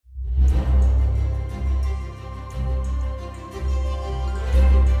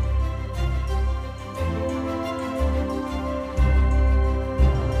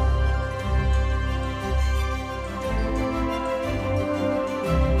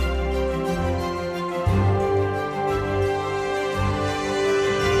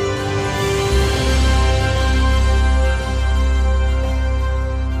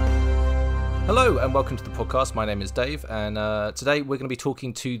and welcome to the podcast. My name is Dave, and today we're going to be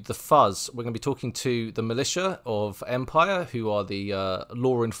talking to the Fuzz. We're going to be talking to the Militia of Empire, who are the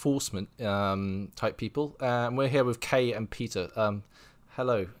law enforcement type people. And we're here with Kay and Peter.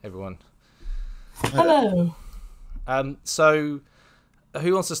 Hello, everyone. Hello. So,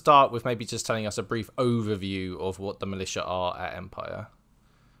 who wants to start with maybe just telling us a brief overview of what the Militia are at Empire?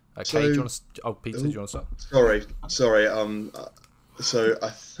 Kay, do you want to? Oh, Peter, do you want to start? Sorry. So I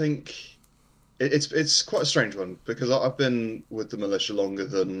think it's quite a strange one because I've been with the Militia longer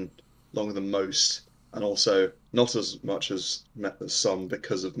than most, and also not as much as some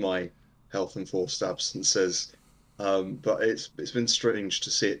because of my health enforced absences. But it's been strange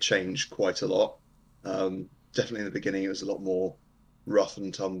to see it change quite a lot. Definitely in the beginning, it was a lot more rough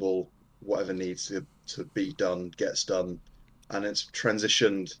and tumble. Whatever needs to be done gets done, and it's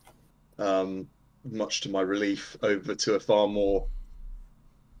transitioned, much to my relief, over to a far more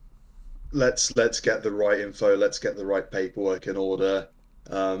let's get the right info, let's get the right paperwork in order.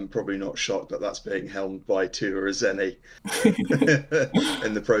 Probably not shocked that that's being helmed by two Zeni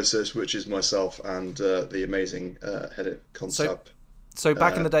in the process, which is myself and the amazing head of concept. So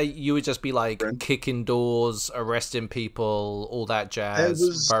back in the day, you would just be like kicking doors, arresting people, all that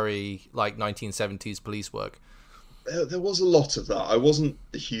jazz. Very like 1970s police work. There was a lot of that. I wasn't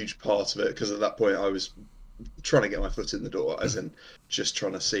a huge part of it because at that point I was trying to get my foot in the door, as in just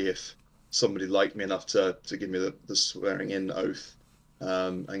trying to see if somebody liked me enough to give me the swearing in oath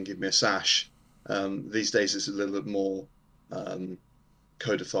and give me a sash. These days it's a little bit more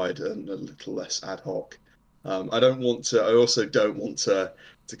codified and a little less ad hoc. I also don't want to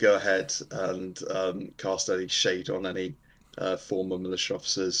go ahead and cast any shade on any former militia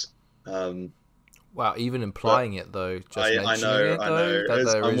officers. Wow, even implying it though, just mentioning it though,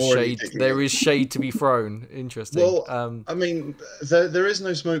 that there is shade to be thrown. Interesting. Well, I mean, there is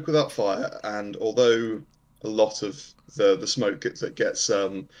no smoke without fire, and although a lot of the smoke that gets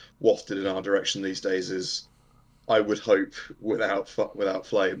wafted in our direction these days is, I would hope, without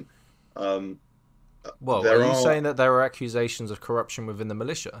flame. Well, are you saying that there are accusations of corruption within the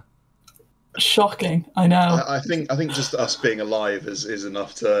militia? Shocking, I know. I think just us being alive is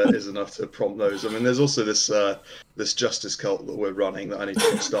enough to prompt those. I mean, there's also this justice cult that we're running that I need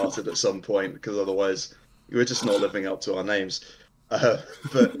to get started at some point, because otherwise we're just not living up to our names.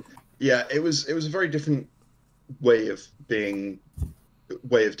 But yeah, it was a very different way of doing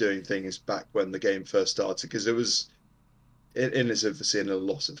things back when the game first started, because it was in its infancy in a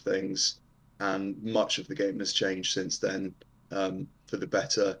lot of things, and much of the game has changed since then, for the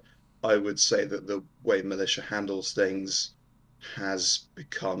better. I would say that the way militia handles things has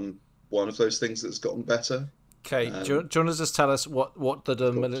become one of those things that's gotten better. Okay, do you want to just tell us what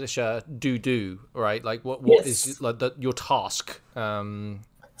the militia do, right? Like what is like your task?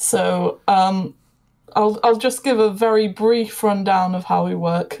 So I'll just give a very brief rundown of how we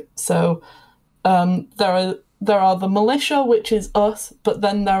work. So there are the militia, which is us, but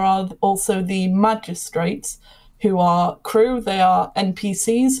then there are also the magistrates, who are crew. They are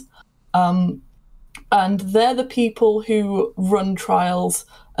NPCs. And they're the people who run trials.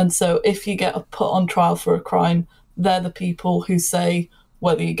 And so if you get put on trial for a crime, they're the people who say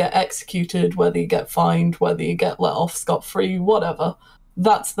whether you get executed, whether you get fined, whether you get let off scot-free, whatever.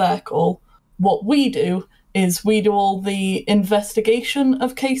 That's their call. What we do is we do all the investigation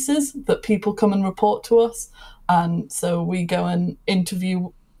of cases that people come and report to us. And so we go and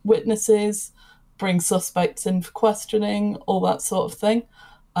interview witnesses, bring suspects in for questioning, all that sort of thing.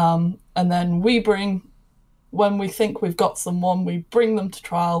 And then when we think we've got someone, we bring them to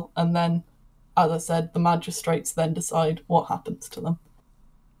trial, and then, as I said, the magistrates then decide what happens to them.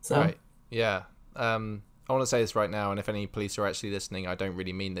 So, right, yeah. I want to say this right now, and if any police are actually listening, I don't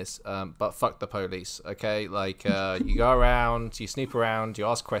really mean this, but fuck the police, okay? Like, you go around, you snoop around, you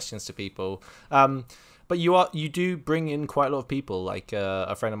ask questions to people, but you do bring in quite a lot of people. Like,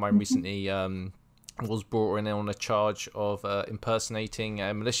 a friend of mine recently was brought in on a charge of impersonating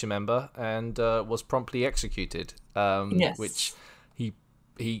a militia member and was promptly executed, which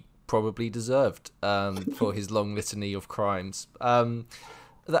he probably deserved for his long litany of crimes.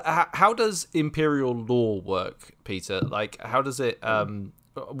 How does Imperial law work, Peter? Like, how does it?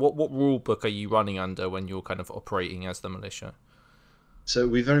 What rule book are you running under when you're kind of operating as the militia? So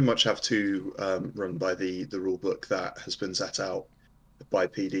we very much have to run by the rule book that has been set out by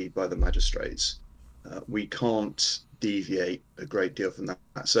PD, by the magistrates. We can't deviate a great deal from that.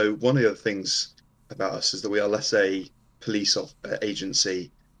 So one of the things about us is that we are less a police agency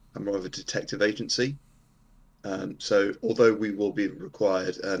and more of a detective agency. So although we will be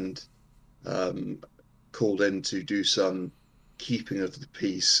required and called in to do some keeping of the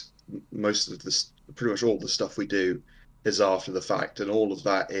peace, most of pretty much all the stuff we do is after the fact, and all of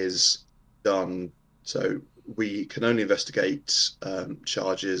that is done. So we can only investigate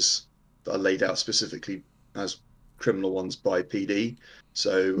charges that are laid out specifically as criminal ones by PD.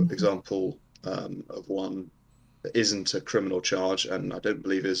 So, example of one that isn't a criminal charge, and I don't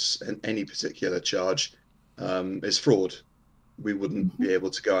believe is any particular charge, is fraud. We wouldn't be able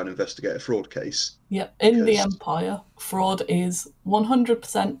to go and investigate a fraud case. Yeah, in the Empire, fraud is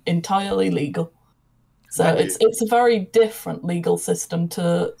 100% entirely legal. So it's a very different legal system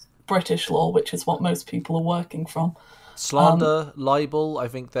to British law, which is what most people are working from. Slander, libel, I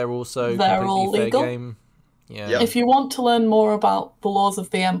think they're also they're completely all fair legal. game. Yeah. If you want to learn more about the laws of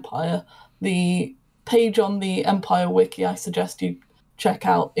the Empire, the page on the Empire Wiki I suggest you check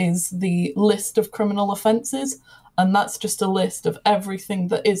out is the list of criminal offences, and that's just a list of everything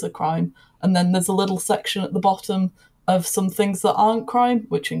that is a crime. And then there's a little section at the bottom of some things that aren't crime,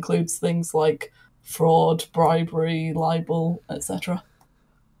 which includes things like fraud, bribery, libel, etc.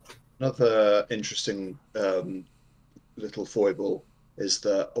 Another interesting little foible is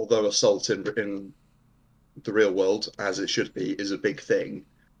that although assault in the real world, as it should be, is a big thing,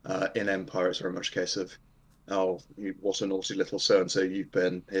 in Empire it's very much a case of, oh, what a naughty little so-and-so you've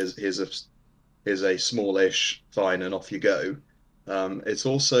been, here's a smallish fine and off you go. It's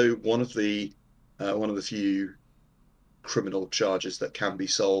also one of the few criminal charges that can be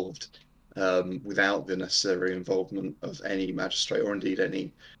solved without the necessary involvement of any magistrate or indeed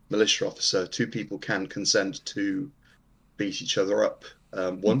any militia officer. Two people can consent to beat each other up.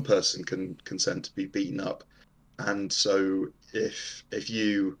 One person can consent to be beaten up, and so if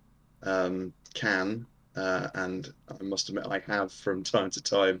you can, and I must admit I have from time to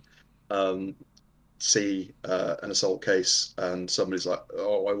time, see an assault case and somebody's like,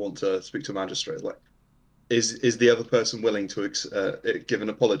 oh, I want to speak to a magistrate. Like, is the other person willing to give an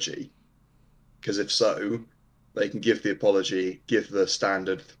apology? Because if so, they can give the apology, give the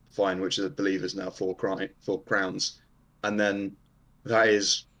standard fine, which I believe is now £4 crowns, and then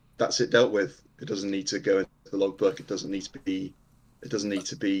that's it dealt with. It doesn't need to go into the logbook. It doesn't need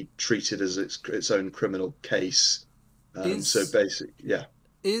to be treated as its own criminal case. So basically, yeah.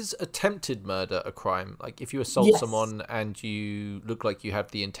 Is attempted murder a crime? Like, if you assault someone and you look like you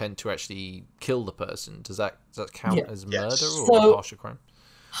have the intent to actually kill the person, does that count as murder or a harsher crime?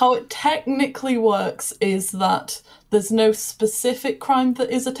 How it technically works is that there's no specific crime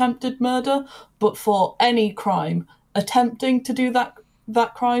that is attempted murder, but for any crime, attempting to do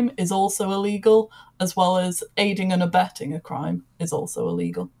that crime is also illegal, as well as aiding and abetting a crime is also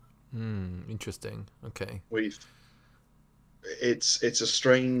illegal. Interesting. Okay. It's a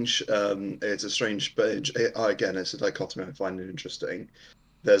strange, but again, it's a dichotomy I find it interesting.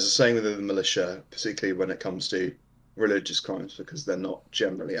 There's a saying within the militia, particularly when it comes to religious crimes, because they're not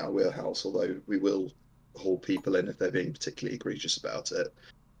generally our wheelhouse, although we will haul people in if they're being particularly egregious about it,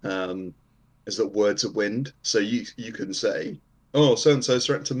 is that words are wind. So you can say, oh, so-and-so's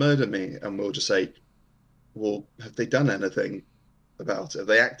threatened to murder me, and we'll just say, well, have they done anything about it? Have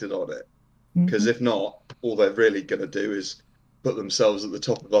they acted on it? Because if not, all they're really going to do is put themselves at the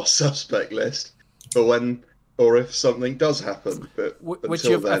top of our suspect list. But if something does happen,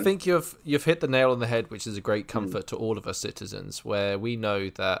 I think you've hit the nail on the head, which is a great comfort to all of us citizens, where we know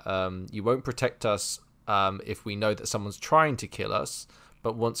that you won't protect us if we know that someone's trying to kill us,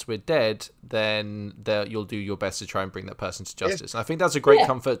 but once we're dead, then you'll do your best to try and bring that person to justice. And I think that's a great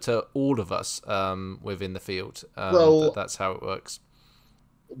comfort to all of us within the field. That's how it works.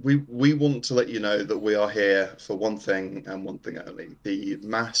 We want to let you know that we are here for one thing and one thing only: the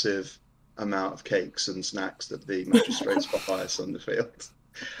massive amount of cakes and snacks that the magistrates buy us on the field.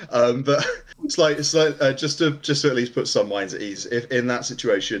 But it's like just to at least put some minds at ease. If in that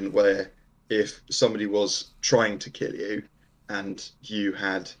situation where if somebody was trying to kill you and you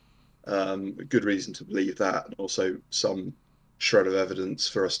had good reason to believe that, and also some shred of evidence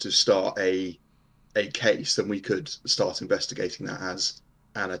for us to start a case, then we could start investigating that as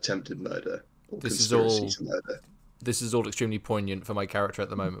an attempted murder or conspiracy to murder. This is all extremely poignant for my character at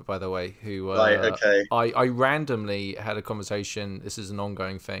the moment, by the way, who okay. I randomly had a conversation. This is an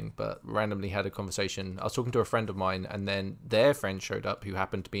ongoing thing, but randomly had a conversation. I was talking to a friend of mine, and then their friend showed up who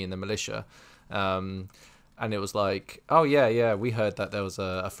happened to be in the militia. And it was like, oh, yeah, we heard that there was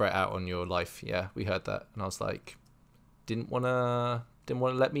a threat out on your life. Yeah, we heard that. And I was like, didn't want to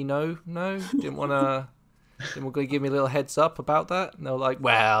let me know? No? Didn't want to give me a little heads up about that? And they were like,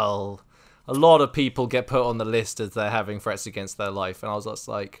 well, a lot of people get put on the list as they're having threats against their life. And I was just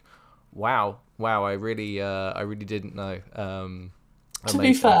like, wow, I really didn't know. To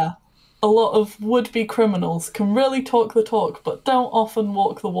be fair, a lot of would-be criminals can really talk the talk, but don't often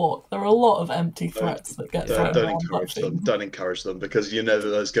walk the walk. There are a lot of empty threats that get thrown Don't around that encourage them. theme. Don't encourage them, because you know that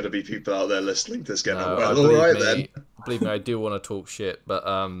there's going to be people out there listening to this going, No, well, all right then. Believe me, I do want to talk shit, but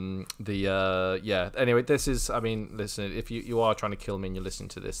yeah. Anyway, this is. I mean, listen. If you are trying to kill me and you're listening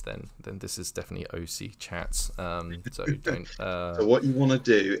to this, then this is definitely OC chats. So don't. So what you want to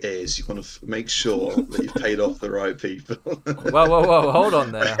do is you want to make sure that you've paid off the right people. Whoa! Hold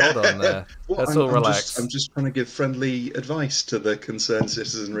on there. Well, Let's all relax. I'm just trying to give friendly advice to the concerned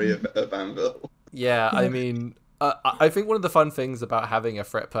citizenry of Anvil. Yeah, I mean, I think one of the fun things about having a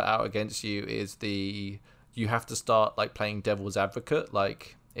threat put out against you is you have to start like playing devil's advocate.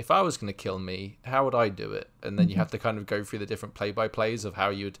 Like, if I was going to kill me, how would I do it? And then you have to kind of go through the different play-by-plays of how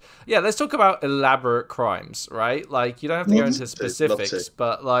you'd... Yeah, let's talk about elaborate crimes, right? Like, you don't have to go into specifics,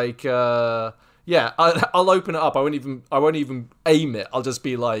 but like, yeah, I'll open it up. I won't even aim it. I'll just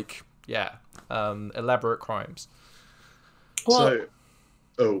be like, yeah, elaborate crimes. Well,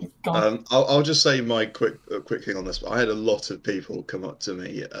 I'll just say my quick thing on this. I had a lot of people come up to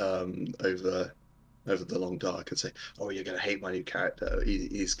me over the long dark and say, "Oh, you're going to hate my new character.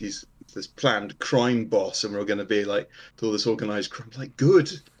 He's this planned crime boss, and we're going to be like do all this organized crime." Like,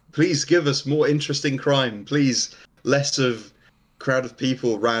 good. Please give us more interesting crime. Please, less of crowd of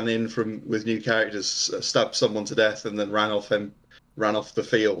people ran in with new characters, stabbed someone to death, and then ran off the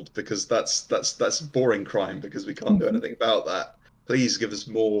field, because that's boring crime because we can't do anything about that. Please give us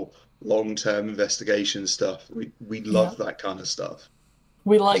more long-term investigation stuff. We love that kind of stuff.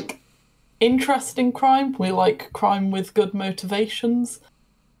 We like interesting crime. We like crime with good motivations.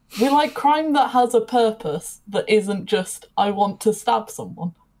 We like crime that has a purpose, that isn't just, I want to stab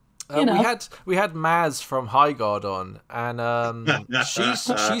someone. We had Maz from Highguard on, and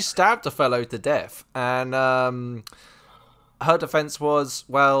she stabbed a fellow to death, and her defense was,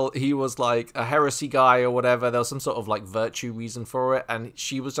 well, he was like a heresy guy or whatever. There was some sort of like virtue reason for it, and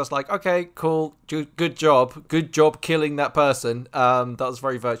she was just like, okay, cool, good job killing that person. That was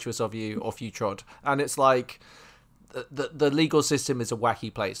very virtuous of you, off you trod. And it's like, the legal system is a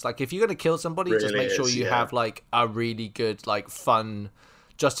wacky place. Like, if you're gonna kill somebody, really, just make sure you have like a really good, like, fun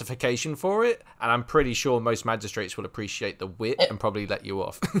justification for it, and I'm pretty sure most magistrates will appreciate the wit and probably let you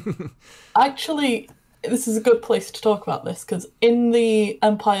off. Actually, this is a good place to talk about this, because in the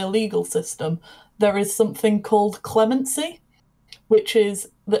Empire legal system, there is something called clemency, which is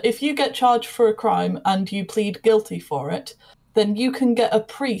that if you get charged for a crime and you plead guilty for it, then you can get a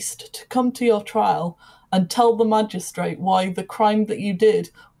priest to come to your trial and tell the magistrate why the crime that you did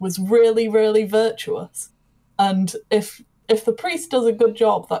was really, really virtuous. And if the priest does a good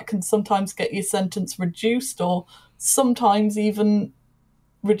job, that can sometimes get your sentence reduced, or sometimes even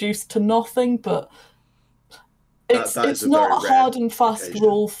reduced to nothing, but it's not a hard and fast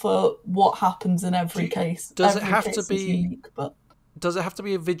rule for what happens in every case. Does every it have case to be unique, but does it have to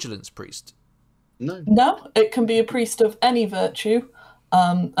be a vigilance priest? No, it can be a priest of any virtue,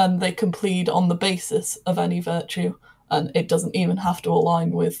 and they can plead on the basis of any virtue, and it doesn't even have to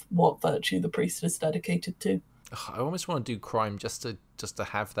align with what virtue the priest is dedicated to. I almost want to do crime just to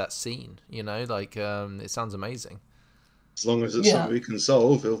have that scene, you know, like it sounds amazing. As long as it's something we can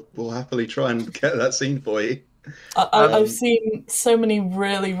solve, we'll happily try and get that scene for you. I've seen so many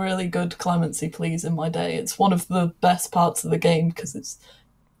really, really good clemency pleas in my day. It's one of the best parts of the game, because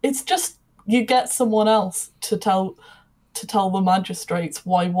it's just, you get someone else to tell the magistrates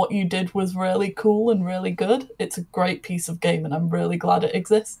why what you did was really cool and really good. It's a great piece of game, and I'm really glad it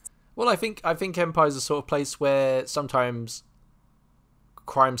exists. Well, I think Empire's a sort of place where sometimes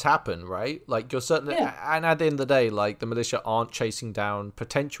crimes happen, right? Like, you're certainly, and at the end of the day, like, the militia aren't chasing down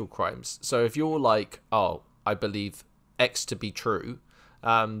potential crimes. So if you're like, oh, I believe X to be true,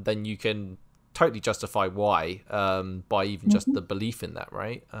 then you can totally justify Y by even just the belief in that,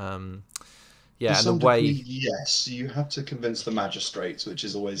 right? Yeah, and the way... Yes, you have to convince the magistrates, which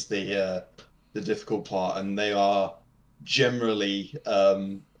is always the difficult part, and they are generally,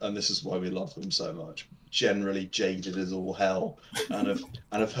 and this is why we love them so much, generally jaded as all hell, and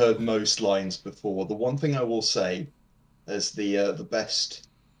I've heard most lines before. The one thing I will say is the best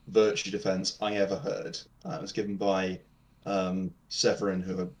virtue defense I ever heard was given by Severin,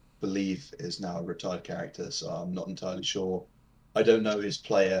 who I believe is now a retired character, so I'm not entirely sure. I don't know his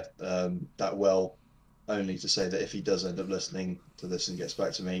player that well, only to say that if he does end up listening to this and gets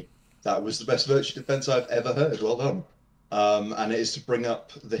back to me, that was the best virtue defense I've ever heard. Well done. And it is to bring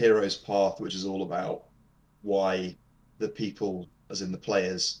up the hero's path, which is all about why the people, as in the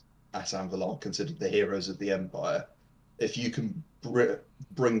players at Anvil, are considered the heroes of the Empire. If you can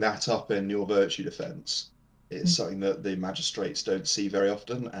bring that up in your virtue defense, It's something that the magistrates don't see very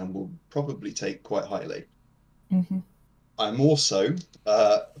often and will probably take quite highly. Mm-hmm. I'm also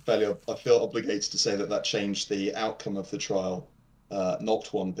I feel obligated to say that that changed the outcome of the trial,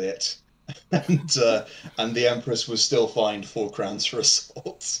 not one bit, and the Empress was still fined 4 crowns for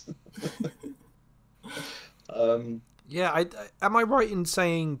assault. Yeah, am I right in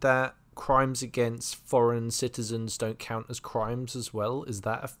saying that crimes against foreign citizens don't count as crimes as well? Is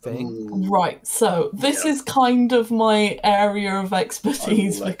that a thing? Right, so this is kind of my area of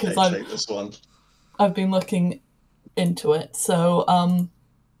expertise because take this one. I've been looking into it. So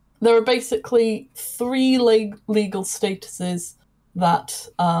there are basically 3 legal statuses that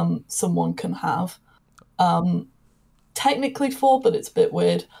someone can have. Technically 4, but it's a bit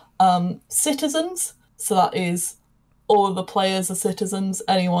weird. Citizens, so that is all of the players are citizens.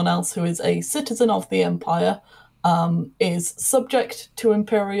 Anyone else who is a citizen of the Empire is subject to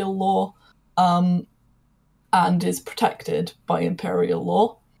Imperial law and is protected by Imperial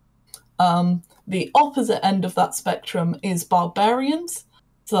law. The opposite end of that spectrum is barbarians.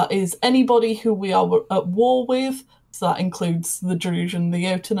 So that is anybody who we are at war with. So that includes the Druge and the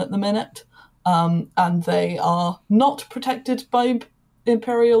Jotun at the minute. And they are not protected by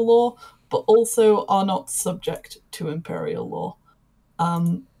Imperial law, but also are not subject to Imperial law.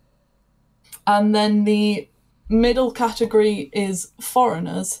 And then the middle category is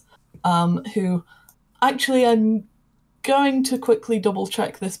foreigners, who actually I'm going to quickly double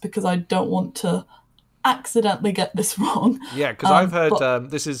check this because I don't want to accidentally get this wrong. Yeah, because I've heard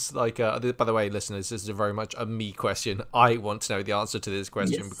this is like by the way, listeners, this is very much a me question. I want to know the answer to this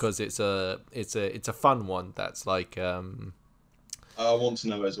question because it's a fun one. That's like I want to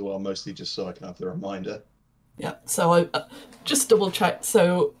know as well, mostly just so I can have the reminder. Yeah, so I just double checked.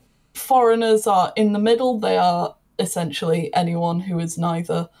 So foreigners are in the middle. They are essentially anyone who is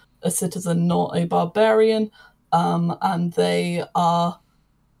neither a citizen nor a barbarian, and they are.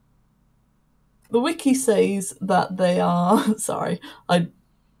 The wiki says that they are. Sorry, I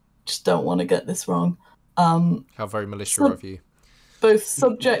just don't want to get this wrong. How very militia of you. Both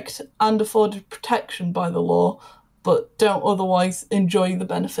subject and afforded protection by the law, but don't otherwise enjoy the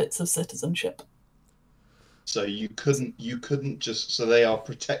benefits of citizenship. So you couldn't just, so they are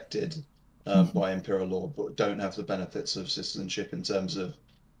protected by Imperial law, but don't have the benefits of citizenship in terms of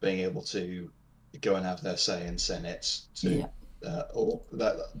being able to go and have their say in Senate. Or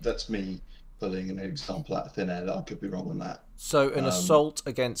that's me pulling an example out of thin air. That I could be wrong on that. So an assault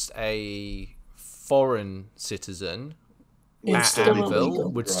against a foreign citizen at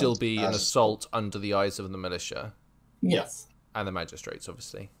Anvil would still be an assault under the eyes of the militia. Yes. And the magistrates,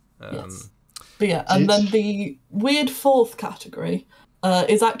 obviously. Yes. But yeah, and then the weird 4th category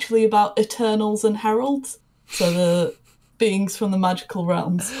is actually about Eternals and Heralds. So the beings from the magical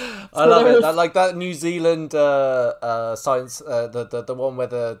realms. So I love it. Like that New Zealand science, the one where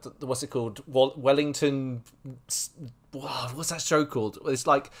the what's it called? Wellington. What's that show called?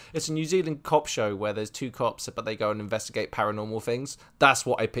 It's a New Zealand cop show where there's 2 cops, but they go and investigate paranormal things. That's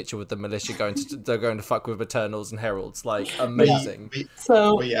what I picture with the militia they're going to fuck with Eternals and Heralds. Like amazing.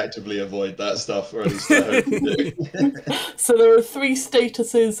 We actively avoid that stuff, or at least I hope we do. So there are 3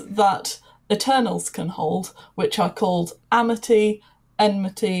 statuses that Eternals can hold, which are called amity,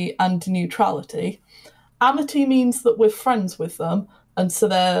 enmity, and neutrality. Amity means that we're friends with them, and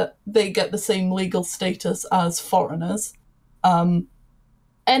so they get the same legal status as foreigners.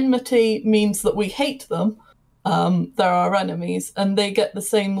 Enmity means that we hate them, they're our enemies, and they get the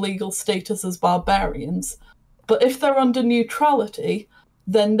same legal status as barbarians. But if they're under neutrality,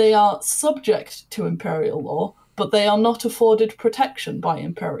 then they are subject to Imperial law, but they are not afforded protection by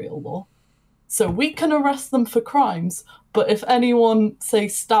Imperial law. So we can arrest them for crimes, but if anyone, say,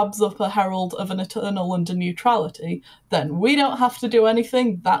 stabs up a herald of an Eternal under neutrality, then we don't have to do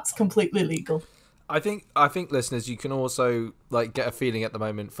anything. That's completely legal. I think listeners, you can also get a feeling at the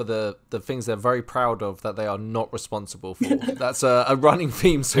moment for the things they're very proud of that they are not responsible for. That's a running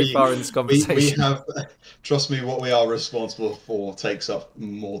theme so far in this conversation. We have, trust me, what we are responsible for takes up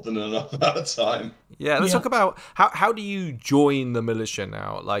more than enough amount of time. Yeah, let's talk about how do you join the militia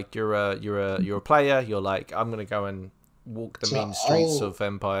now? Like you're a player. You're like, I'm gonna go and walk the mean streets of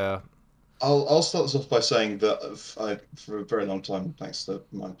Empire. I'll start this off by saying that for a very long time, thanks to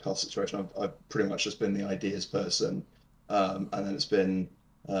my past situation, I've pretty much just been the ideas person, and then it's been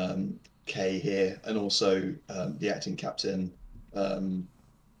Kay here, and also the acting captain,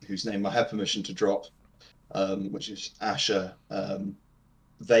 whose name I have permission to drop, which is Asher.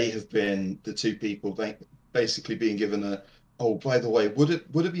 They have been the 2 people basically being given oh, by the way, would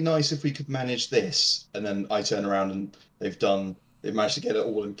it be nice if we could manage this? And then I turn around and they've done they've managed to get it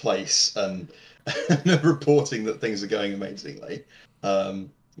all in place and, and reporting that things are going amazingly,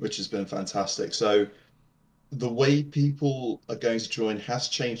 which has been fantastic. So the way people are going to join has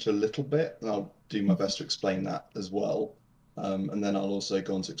changed a little bit, and I'll do my best to explain that as well. And then I'll also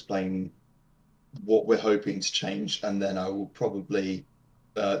go on to explain what we're hoping to change, and then I will probably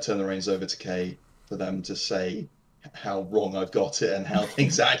turn the reins over to Kay for them to say how wrong I've got it and how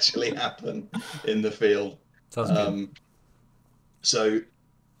things actually happen in the field. Sounds good. So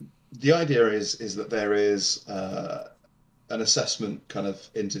the idea is that there is an assessment kind of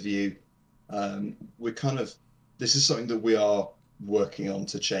interview. We're kind of this is something that we are working on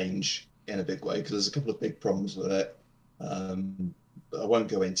to change in a big way because there's a couple of big problems with it. That I won't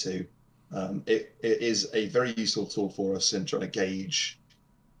go into. It is a very useful tool for us in trying to gauge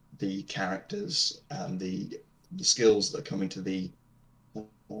the characters and the skills that are coming to the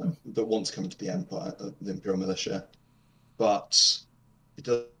that want to come into the Empire, the Imperial Militia, but it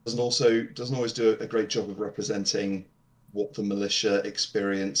doesn't always do a great job of representing what the militia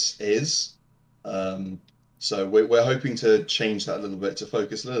experience is. So we're hoping to change that a little bit to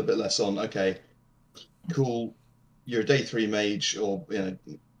focus a little bit less on, okay, cool, you're a day 3 mage or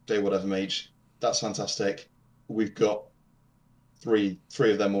day whatever mage, that's fantastic. We've got three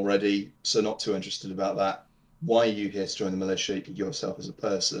of them already, so not too interested about that. Why are you here to join the militia yourself as a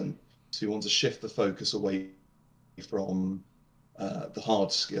person? So you want to shift the focus away from the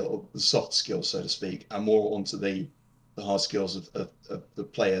hard skill, the soft skills, so to speak, and more onto the hard skills of the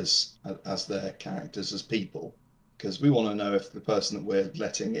players as their characters, as people. Because we want to know if the person that we're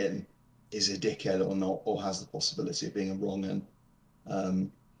letting in is a dickhead or not, or has the possibility of being a wrong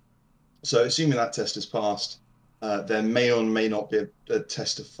un. So assuming that test is passed, there may or may not be a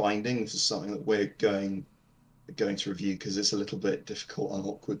test of finding. This is something that we're going to review because it's a little bit difficult and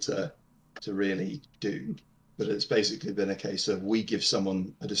awkward to really do. But it's basically been a case of we give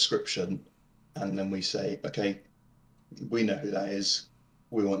someone a description and then we say, okay, we know who that is.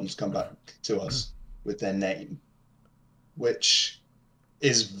 We want them to come back to us with their name, which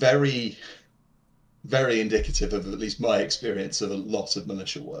is very, very indicative of at least my experience of a lot of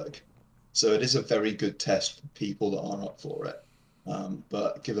militia work. So it is a very good test for people that are up for it.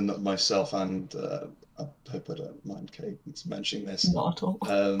 But given that myself and I hope I don't mind Kay mentioning this. Not at all.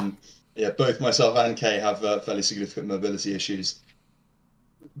 Yeah, both myself and Kay have fairly significant mobility issues.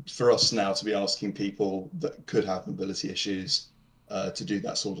 For us now to be asking people that could have mobility issues to do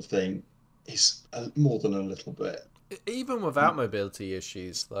that sort of thing is more than a little bit. Even without mobility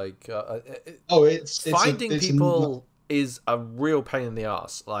issues, like it's finding people is a real pain in the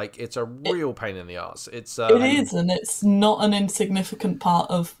ass. Like it's a real pain in the ass. It is, and it's not an insignificant part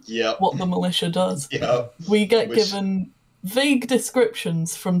of what the militia does. We get given vague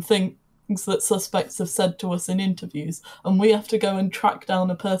descriptions from things that suspects have said to us in interviews, and we have to go and track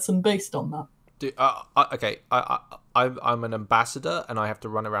down a person based on that. Okay, I'm an ambassador, and I have to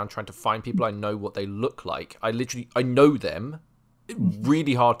run around trying to find people I know what they look like. I know them.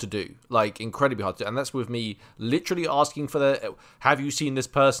 Really hard to do, like incredibly hard to do. And that's with me literally asking for have you seen this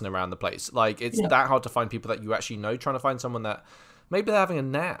person around the place? Like it's that hard to find people that you actually know, trying to find someone that maybe they're having a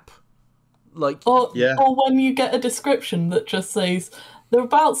nap. Like or when you get a description that just says they're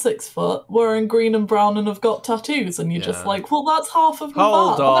about 6 foot, wearing green and brown, and have got tattoos, and you're just like, well, that's half of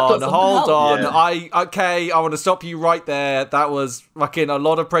Hold on. Yeah. I want to stop you right there. That was fucking a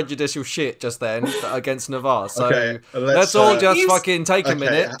lot of prejudicial shit just then against Navarre. So let's all just fucking take a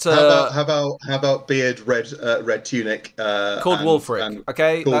minute. How about beard, red tunic, called Wolfric?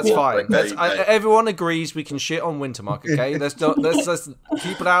 Okay, that's fine. Everyone agrees we can shit on Wintermark. Okay, let's just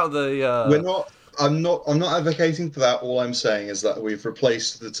keep it out of the. We're not. I'm not advocating for that. All I'm saying is that we've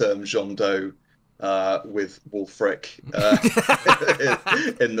replaced the term Jean Doe with Wolfric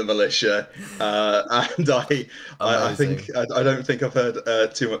in the militia, and I don't think I've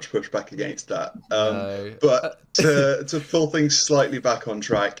heard too much pushback against that. No. But to pull things slightly back on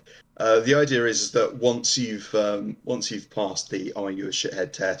track, the idea is that once you've passed the "Are you a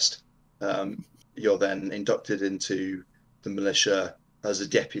shithead" test, you're then inducted into the militia as a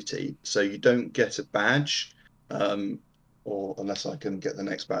deputy, so you don't get a badge, or unless I can get the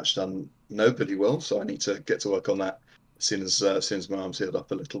next badge done, nobody will. So I need to get to work on that as soon as my arm's healed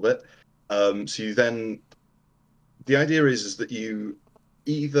up a little bit. So you then, the idea is that you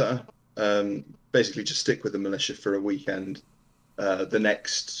either basically just stick with the militia for a weekend. The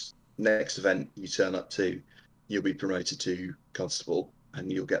next event you turn up to, you'll be promoted to constable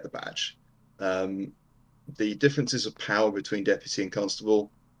and you'll get the badge. The differences of power between deputy and constable,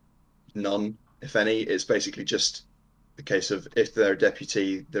 none, if any. It's basically just a case of if they're a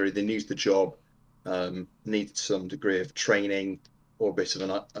deputy, they're either new to the job need some degree of training or a bit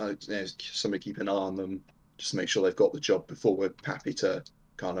of somebody keep an eye on them, just to make sure they've got the job before we're happy to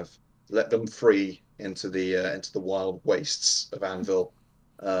kind of let them free into the wild wastes of Anvil.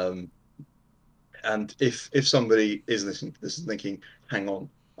 And if somebody is listening to this and thinking, hang on,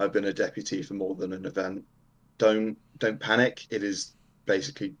 I've been a deputy for more than an event, don't panic. It is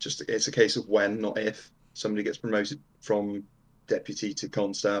basically it's a case of when, not if, somebody gets promoted from deputy to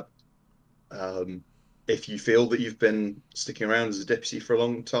constab. If you feel that you've been sticking around as a deputy for a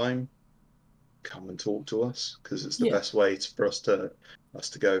long time, come and talk to us, because it's the best way for us to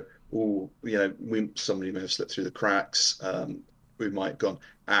go, oh, somebody may have slipped through the cracks. We might have gone,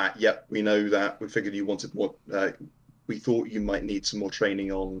 yep, we know that. We figured you wanted more. We thought you might need some more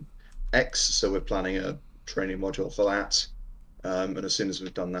training on X, so we're planning a training module for that. And as soon as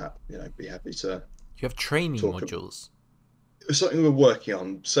we've done that, be happy to. You have training modules. It's something we're working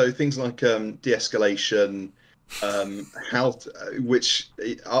on. So things like de-escalation, which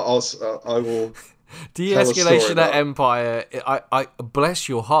I will. De-escalation at Empire. I bless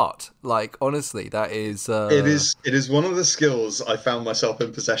your heart. Like, honestly, that is. It is one of the skills I found myself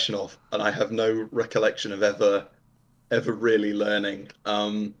in possession of, and I have no recollection of ever really learning.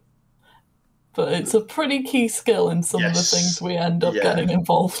 But it's a pretty key skill in some of the things we end up getting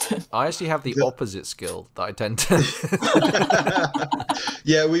involved in. I actually have the opposite skill that I tend to.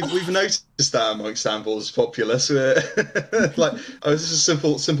 Yeah, we've noticed that amongst Anvil's populace. Like, it's just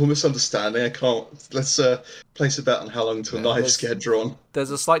a simple misunderstanding. I can't. Let's place a bet on how long until knives get drawn.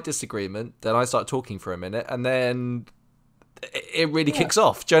 There's a slight disagreement. Then I start talking for a minute, and then it really kicks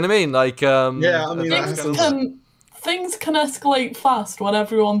off. Do you know what I mean? Like, things can escalate fast when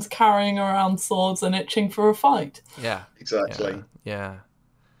everyone's carrying around swords and itching for a fight. Yeah, exactly. Yeah.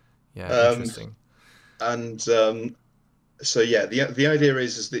 Interesting. And so the idea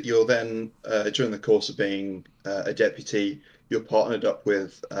is that you're then during the course of being a deputy, you're partnered up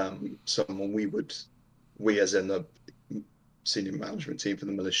with someone we as in the senior management team for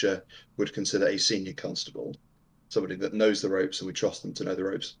the militia would consider a senior constable, somebody that knows the ropes and we trust them to know the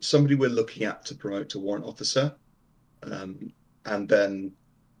ropes. Somebody we're looking at to promote to warrant officer. And then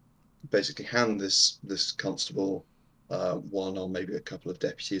basically hand this constable one or maybe a couple of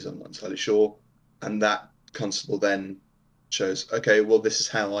deputies, I'm not entirely sure, and that constable then shows, okay, well, this is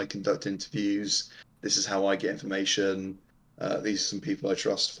how I conduct interviews, this is how I get information, these are some people I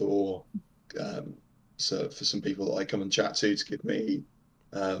trust for some people that I come and chat to give me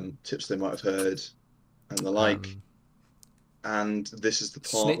tips they might have heard and the like. And this is the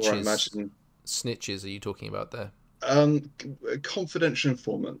part where I imagine... Snitches are you talking about there? Confidential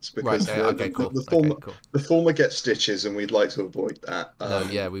informants, because cool. The former get stitches, and we'd like to avoid that.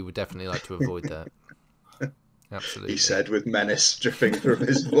 We would definitely like to avoid that. Absolutely, he said with menace dripping through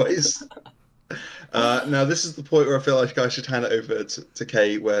his voice. Now this is the point where I feel like I should hand it over to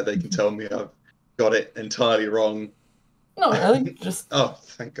Kate, where they can tell me I've got it entirely wrong. No, really, just oh,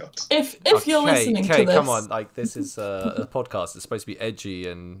 thank God. If you're listening to this, come on, like, this is a podcast. It's supposed to be edgy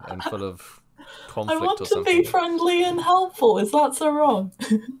and full of conflict. I want to be friendly and helpful. Is that so wrong?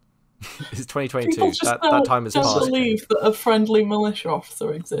 It's 2022. That time is past. I believe that a friendly militia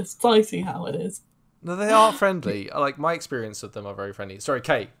officer exists. I see how it is. No, they are friendly. Like, my experience of them are very friendly. Sorry,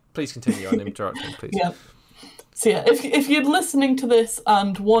 Kate, please continue on interrupting, please. Yeah. So yeah, if you're listening to this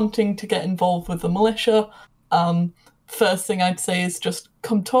and wanting to get involved with the militia, first thing I'd say is just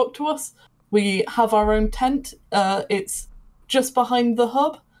come talk to us. We have our own tent. It's just behind the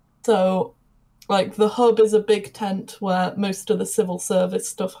hub. So, like, the hub is a big tent where most of the civil service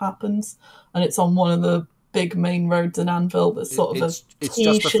stuff happens, and it's on one of the big main roads in Anvil. That's sort of a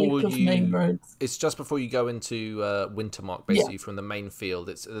T-shape of main roads. It's just before you go into Wintermark, basically, from the main field.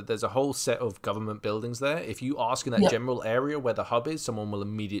 There's a whole set of government buildings there. If you ask in that general area where the hub is, someone will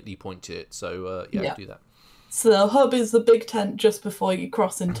immediately point to it. So, do that. So the hub is the big tent just before you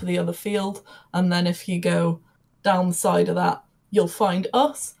cross into the other field, and then if you go down the side of that, you'll find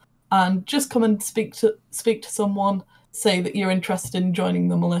us, and just come and speak to someone, say that you're interested in joining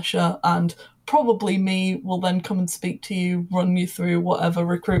the militia, and probably me will then come and speak to you, run you through whatever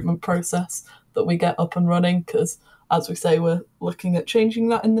recruitment process that we get up and running, because, as we say, we're looking at changing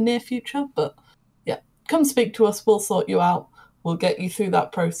that in the near future. But yeah, come speak to us, we'll sort you out. We'll get you through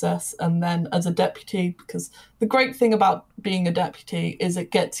that process, and then as a deputy, because the great thing about being a deputy is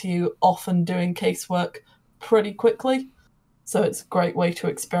it gets you off and doing casework pretty quickly. So it's a great way to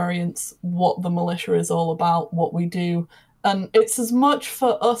experience what the militia is all about, what we do. And it's as much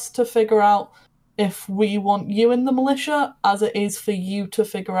for us to figure out if we want you in the militia as it is for you to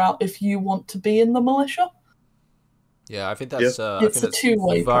figure out if you want to be in the militia. Yeah, I think that's It's a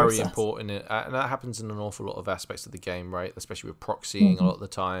two-way very process. important, and that happens in an awful lot of aspects of the game, right? Especially with proxying a lot of the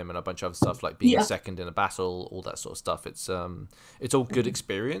time, and a bunch of other stuff like being second in a battle, all that sort of stuff. It's all good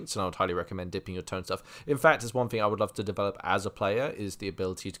experience, and I would highly recommend dipping your toe and stuff. In fact, it's one thing I would love to develop as a player is the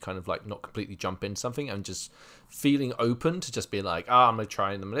ability to kind of like not completely jump into something and just feeling open to just be like, I'm gonna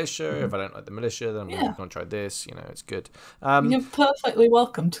try the militia. If I don't like the militia, then I'm gonna try this. You know, it's good. You're perfectly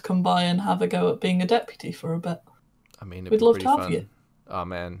welcome to come by and have a go at being a deputy for a bit. I mean, it'd We'd be love pretty to have fun. you. Oh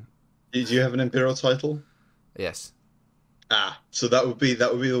man. Do you have an imperial title? Yes. So that would be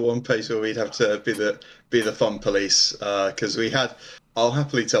the one place where we'd have to be the fun police, because we had. I'll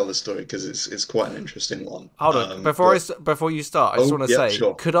happily tell the story because it's quite an interesting one. Hold on, before you start, I just want to say,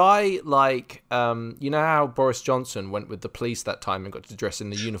 sure. Could I you know how Boris Johnson went with the police that time and got to dress in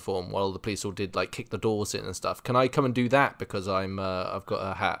the uniform while the police all did like kick the doors in and stuff? Can I come and do that because I've got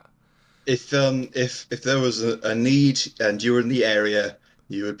a hat? If there was a need and you were in the area,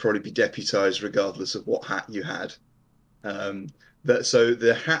 you would probably be deputized regardless of what hat you had. So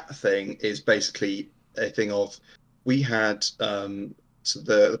the hat thing is basically a thing of we had so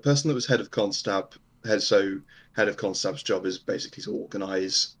the person that was head of constab head of constab's job is basically to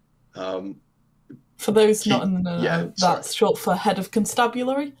organize. For those not in the know, that's short for head of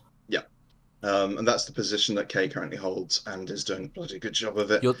constabulary. And that's the position that Kay currently holds and is doing a bloody good job of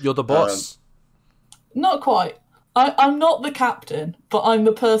it. You're the boss. Not quite. I'm not the captain, but I'm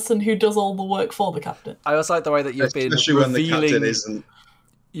the person who does all the work for the captain. I also like the way that you've been when the captain revealing. Isn't.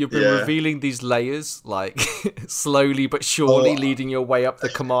 You've been revealing these layers, like slowly but surely, leading your way up the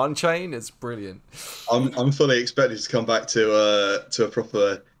command chain. It's brilliant. I'm fully expected to come back to a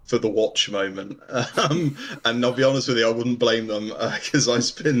proper for the watch moment, and I'll be honest with you, I wouldn't blame them because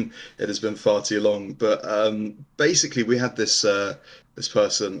it has been far too long. But basically, we had this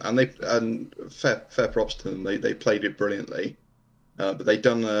person, and fair props to them. They played it brilliantly, but they'd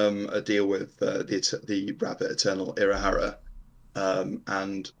done a deal with the Rabbit Eternal Irahara,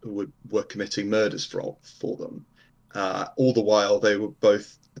 and were committing murders for them. All the while, they were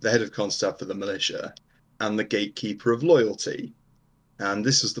both the head of constab for the militia and the gatekeeper of loyalty. And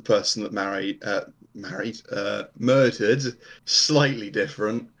this was the person that murdered, slightly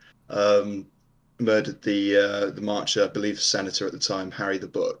different, murdered the Marcher, I believe, senator at the time, Harry the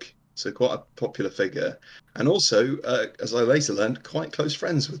Book. So quite a popular figure. And also, as I later learned, quite close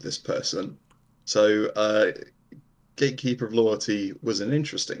friends with this person. So gatekeeper of loyalty was an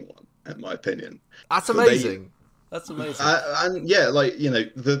interesting one, in my opinion. That's amazing. That's amazing. And yeah, like, you know,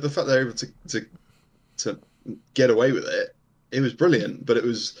 the fact they're able to get away with it. It was brilliant, but it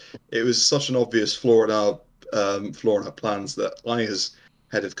was such an obvious flaw in our plans that I, as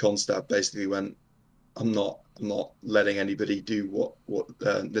head of constab, basically went, I'm not letting anybody do what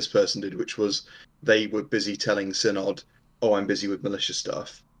this person did, which was they were busy telling Synod, oh, I'm busy with militia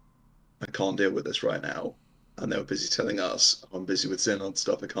stuff, I can't deal with this right now, and they were busy telling us, oh, I'm busy with Synod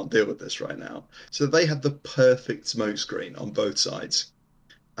stuff, I can't deal with this right now. So they had the perfect smokescreen on both sides,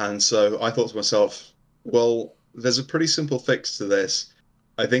 and so I thought to myself, well, there's a pretty simple fix to this.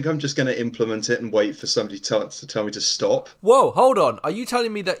 I think I'm just going to implement it and wait for somebody to tell me to stop. Whoa, hold on. Are you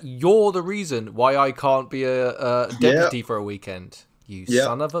telling me that you're the reason why I can't be a deputy for a weekend? You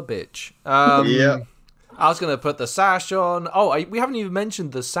son of a bitch. I was going to put the sash on. Oh, we haven't even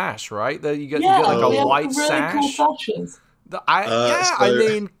mentioned the sash, right? You get like a white really sash. Cool sashes. I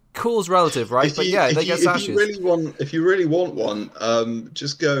mean, cool's relative, right? But yeah, they get sashes. If you really want one,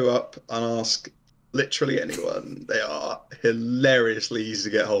 just go up and ask literally anyone. They are hilariously easy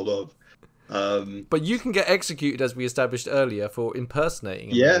to get hold of. But you can get executed, as we established earlier, for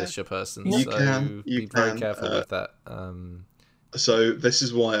impersonating a militia person. You so can. Be very careful with that. So this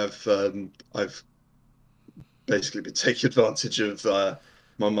is why I've basically been taking advantage of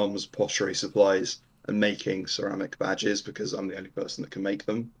my mum's pottery supplies and making ceramic badges because I'm the only person that can make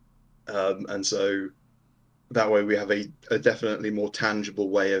them. And so that way we have a definitely more tangible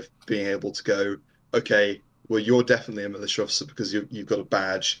way of being able to go, okay, well, you're definitely a militia officer because you've got a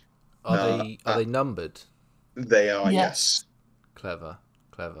badge. Are they numbered? They are, yes. Clever.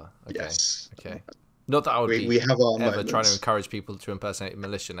 Okay. Yes. Okay. Not that I would we have our ever moments. trying to encourage people to impersonate a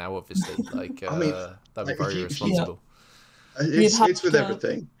militia now, obviously. Like, I mean, that'd be very irresponsible. It's with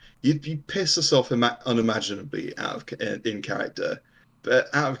everything. You'd piss us off unimaginably in character, but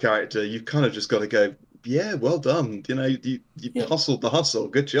out of character, you've kind of just got to go, yeah, well done. You know, you hustled the hustle.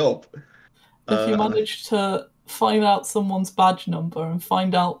 Good job. If you manage to find out someone's badge number and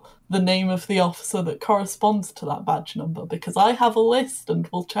find out the name of the officer that corresponds to that badge number, because I have a list and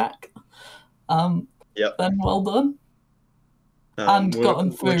we'll check, then well done. And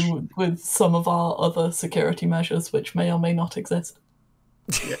gotten which, through with some of our other security measures, which may or may not exist.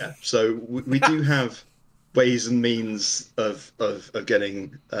 yeah. So we do have ways and means of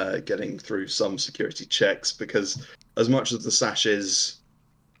getting through some security checks, because as much as the sashes,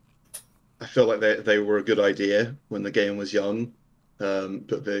 I feel like they were a good idea when the game was young,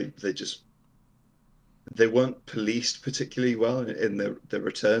 but they weren't policed particularly well in the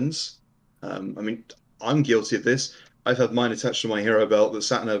returns. I mean, I'm guilty of this. I've had mine attached to my hero belt that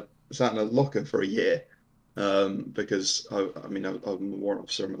sat in a locker for a year, because I'm a warrant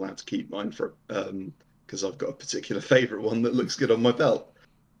officer. I'm allowed to keep mine for because I've got a particular favorite one that looks good on my belt.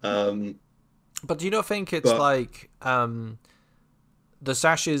 But do you not think it's But- like the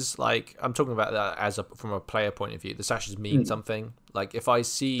sashes? Like, I'm talking about that from a player point of view. The sashes mean something. Like, if I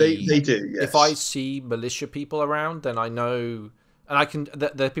see They do, yes. If I see militia people around, then I know, and I can.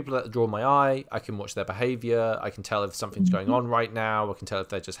 They're people that draw my eye. I can watch their behavior. I can tell if something's going on right now. I can tell if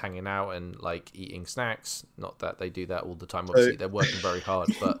they're just hanging out and like eating snacks. Not that they do that all the time. Obviously, they're working very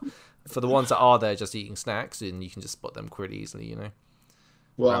hard. But for the ones that are there just eating snacks, and you can just spot them pretty easily, you know.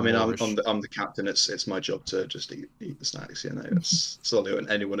 Well, I mean, Moorish. I'm the captain. It's my job to just eat the snacks. You know, it's solely what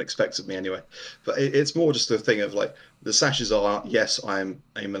anyone expects of me anyway. But it's more just a thing of like the sashes are, yes, I'm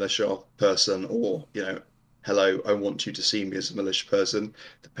a militia person, or hello, I want you to see me as a militia person,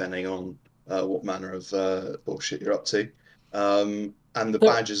 depending on what manner of bullshit you're up to. And the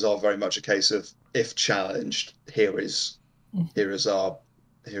badges are very much a case of, if challenged, here's an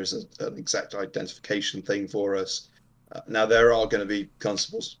exact identification thing for us. Now, there are going to be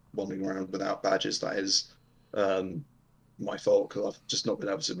constables wandering around without badges. That is my fault, because I've just not been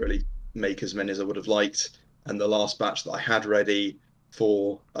able to really make as many as I would have liked. And the last batch that I had ready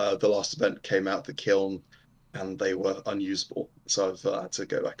for the last event came out the kiln, and they were unusable. So I've had to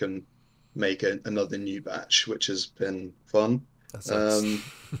go back and make another new batch, which has been fun. That sucks.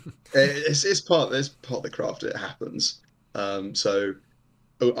 It's part of the craft. It happens. So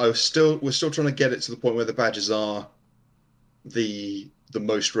we're still trying to get it to the point where the badges are the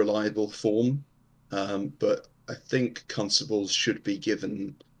most reliable form, but I think constables should be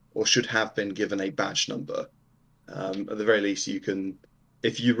given, or should have been given, a badge number. At the very least, you can,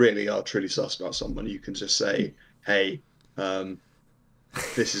 if you really are truly sus about someone, you can just say, hey,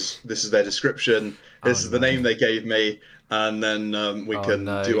 this is their description, this is the name they gave me, and then we can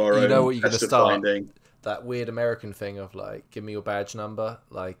do our own test of finding. That weird American thing of like, give me your badge number,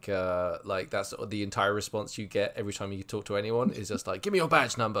 like that's the entire response you get every time you talk to anyone is just like, give me your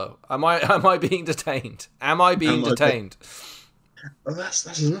badge number. Am I being detained? Am I being detained? Well,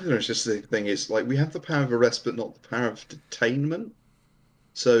 that's another interesting thing, is like, we have the power of arrest but not the power of detainment.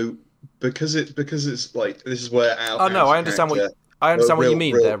 So because it's like, this is where our I understand what you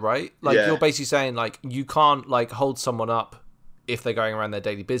mean there, right? Like, yeah. You're basically saying like, you can't like hold someone up if they're going around their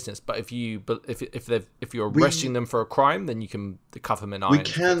daily business, but if you're arresting them for a crime, then you can cuff them in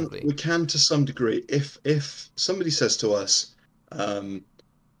irons. We can to some degree. If somebody says to us, no,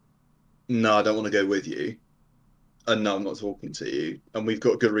 I don't want to go with you, and no, I'm not talking to you, and we've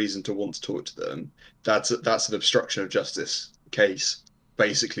got good reason to want to talk to them, that's an obstruction of justice case,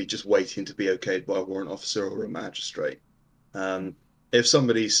 basically just waiting to be okayed by a warrant officer or a magistrate. If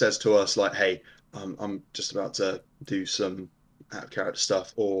somebody says to us like, hey, I'm just about to do some out of character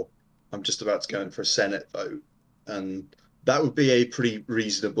stuff, or I'm just about to go in for a Senate vote, and that would be a pretty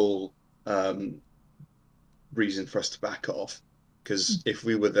reasonable reason for us to back off, because if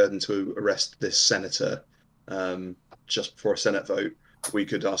we were then to arrest this senator just before a Senate vote, we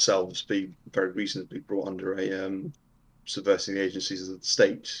could ourselves be very reasonably brought under a subversing the agencies of the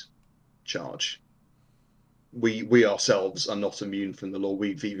state charge. We ourselves are not immune from the law.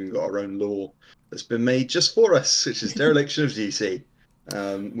 We've even got our own law that's been made just for us, which is dereliction of duty,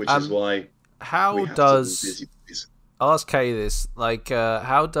 which is why. How does, I'll ask Kay this, like,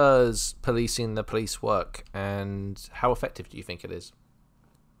 how does policing the police work, and how effective do you think it is?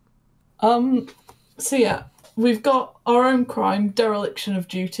 So yeah, we've got our own crime, dereliction of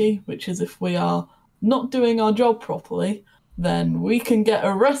duty, which is if we are not doing our job properly, then we can get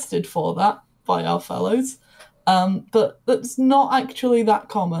arrested for that by our fellows. But that's not actually that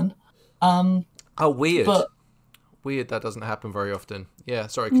common. Oh, weird. But weird, that doesn't happen very often. Yeah,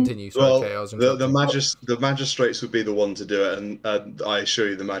 sorry, continue. Sorry, well, okay, I was the magistrates would be the one to do it, and I assure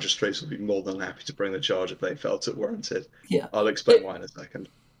you the magistrates would be more than happy to bring the charge if they felt it warranted. Yeah. I'll explain why in a second.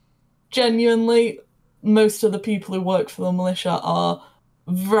 Genuinely, most of the people who work for the militia are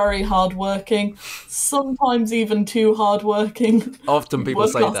very hardworking, sometimes even too hardworking. Often We people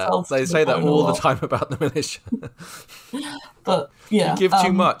work say that. ourselves They to say that bone a all the lot. time about the militia. But yeah, You give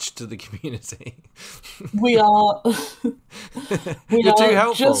too much to the community. we are. We You're too are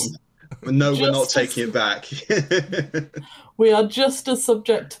helpful. No, we're not just taking it back. we are just as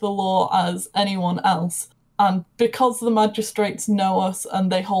subject to the law as anyone else. And because the magistrates know us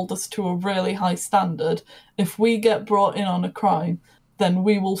and they hold us to a really high standard, if we get brought in on a crime, then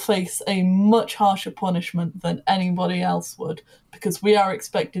we will face a much harsher punishment than anybody else would, because we are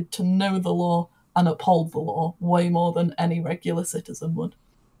expected to know the law and uphold the law way more than any regular citizen would.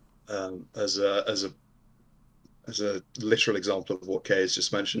 As a literal example of what Kay has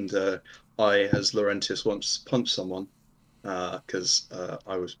just mentioned, I, as Laurentius, once punched someone because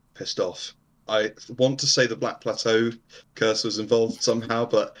I was pissed off. I want to say the Black Plateau curse was involved somehow,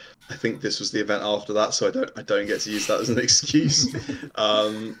 but I think this was the event after that, so I don't get to use that as an excuse.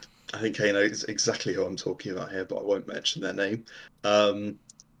 I think Kay knows exactly who I'm talking about here, but I won't mention their name.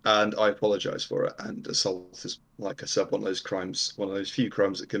 And I apologise for it. And assault is, like I said, one of those crimes, one of those few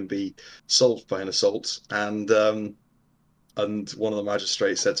crimes that can be solved by an assault. And one of the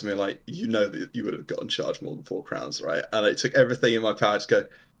magistrates said to me, like, you know that you would have gotten charged more than £4, right? And it took everything in my power to go,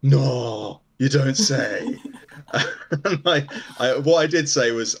 no, you don't say. And what I did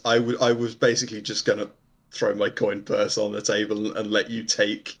say was I was basically just going to throw my coin purse on the table and let you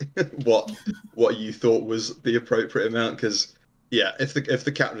take what you thought was the appropriate amount, because yeah, if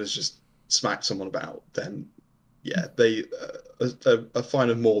the captain has just smacked someone about, then yeah, they a fine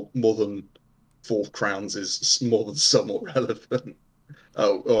of more than £4 is more than somewhat relevant.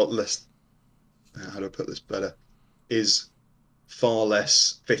 Or less. How do I put this better? Is far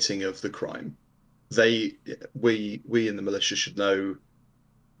less fitting of the crime. We in the militia should know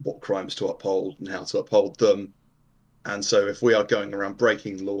what crimes to uphold and how to uphold them. And so if we are going around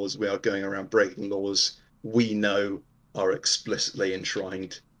breaking laws, we know are explicitly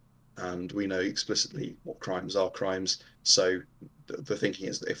enshrined, and we know explicitly what crimes are crimes. So the thinking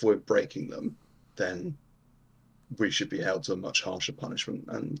is that if we're breaking them, then we should be held to a much harsher punishment,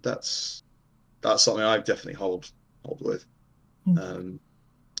 and that's something I definitely hold with.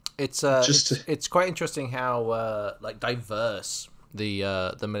 It's quite interesting how like diverse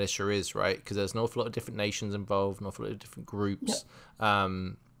the militia is, right? Because there's an awful lot of different nations involved, an awful lot of different groups.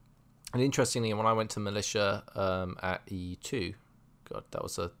 Yep. And interestingly, when I went to militia at E2, God,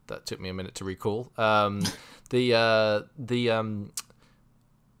 that took me a minute to recall.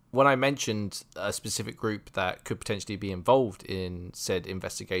 When I mentioned a specific group that could potentially be involved in said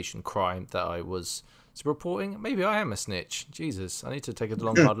investigation crime that I was reporting, maybe I am a snitch. Jesus, I need to take a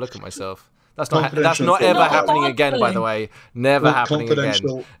long hard look at myself. That's not ever happening again, by the way. Never happening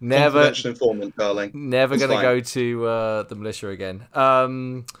again. Confidential informant, darling. Never going to go to the militia again.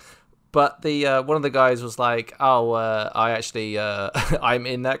 But the one of the guys was like, I actually I'm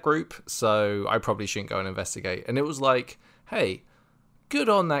in that group, so I probably shouldn't go and investigate. And it was like, hey, good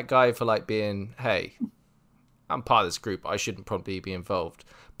on that guy for like being, hey, I'm part of this group, I shouldn't probably be involved.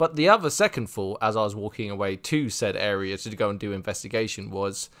 But the other second thought, as I was walking away to said area to go and do investigation,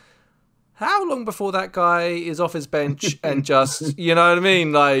 was, how long before that guy is off his bench and just, you know what I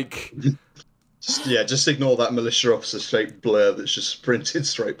mean? Like, just ignore that militia officer shaped blur that's just sprinted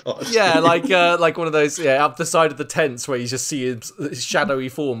straight past. Yeah, like one of those, up the side of the tents where you just see his shadowy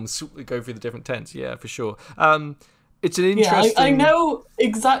forms go through the different tents. Yeah, for sure. It's an interesting. Yeah, I know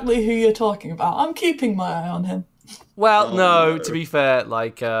exactly who you're talking about. I'm keeping my eye on him. Well, no. To be fair,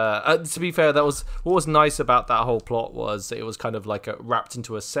 that was what was nice about that whole plot was that it was kind of like wrapped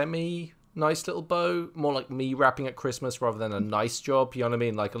into a semi nice little bow, more like me wrapping at Christmas rather than a nice job. You know what I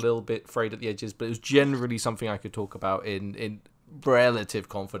mean? Like a little bit frayed at the edges, but it was generally something I could talk about in relative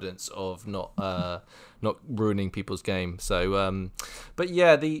confidence of not ruining people's game. So, but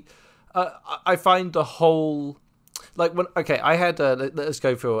yeah, I find the whole. Like I had let's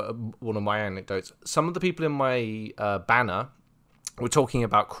go through one of my anecdotes. Some of the people in my banner were talking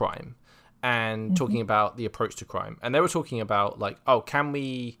about crime and talking about the approach to crime, and they were talking about like, oh, can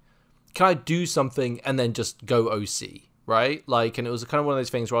I do something and then just go OC, right? Like, and it was kind of one of those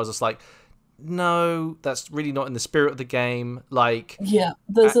things where I was just like, no, that's really not in the spirit of the game. Like, yeah,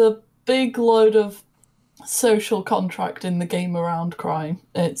 there's a big load of social contract in the game around crime.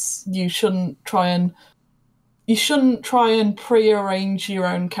 It's you shouldn't try and prearrange your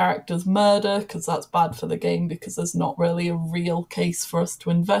own character's murder, because that's bad for the game, because there's not really a real case for us to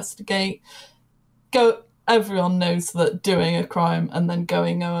investigate. Everyone knows that doing a crime and then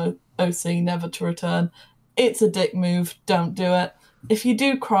going OC never to return, it's a dick move. Don't do it. If you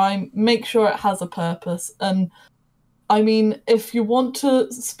do crime, make sure it has a purpose. And I mean, if you want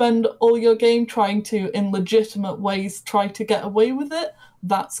to spend all your game trying to, in legitimate ways, try to get away with it,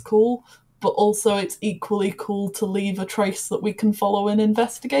 that's cool. But also, it's equally cool to leave a trace that we can follow and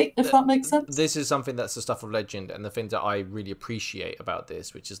investigate, if that makes sense. This is something that's the stuff of legend, and the thing that I really appreciate about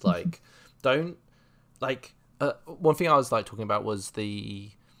this, which is like, don't like. One thing I was like talking about was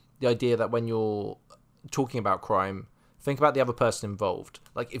the idea that when you're talking about crime, think about the other person involved.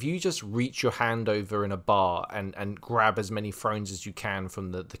 Like, if you just reach your hand over in a bar and grab as many thrones as you can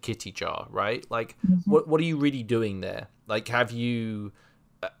from the kitty jar, right? Like, what are you really doing there? Like, are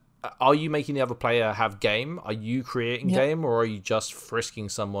you making the other player have game? Are you creating game, or are you just frisking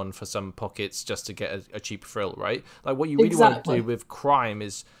someone for some pockets just to get a cheap thrill, right? Like, what you really want to do with crime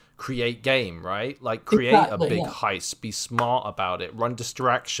is create game, right? Like, create a big heist, be smart about it, run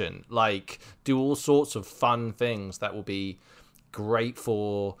distraction, like, do all sorts of fun things that will be great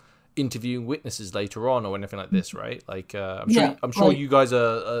for interviewing witnesses later on or anything like this, right? Like, I'm sure you guys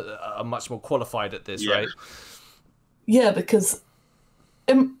are much more qualified at this, right? Yeah, because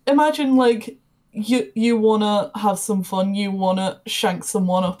imagine, like, you want to have some fun, you want to shank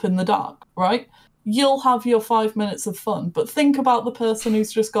someone up in the dark, right? You'll have your 5 minutes of fun, but think about the person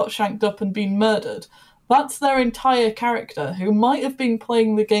who's just got shanked up and been murdered. That's their entire character, who might have been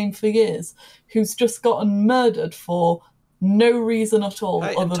playing the game for years, who's just gotten murdered for no reason at all,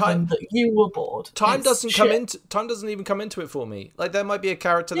 other than that you were bored. Time doesn't even come into it for me. Like, there might be a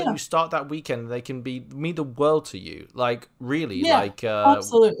character that you start that weekend, and they can mean the world to you. Like, really,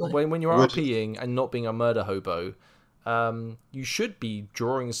 absolutely. When you're RPing and not being a murder hobo, you should be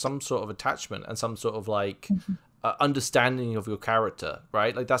drawing some sort of attachment and some sort of like understanding of your character,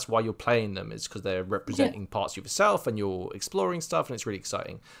 right? Like, that's why you're playing them, is because they're representing parts of yourself and you're exploring stuff, and it's really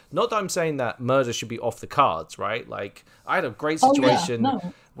exciting. Not that I'm saying that murder should be off the cards, right? Like, I had a great situation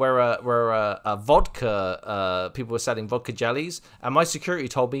where a vodka, people were selling vodka jellies, and my security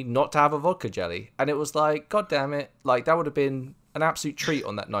told me not to have a vodka jelly, and it was like, god damn it, like, that would have been an absolute treat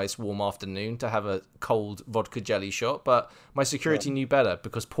on that nice warm afternoon to have a cold vodka jelly shot, but my security knew better,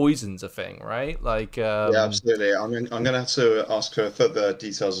 because poison's a thing, right? Like, yeah, absolutely. I'm gonna have to ask her further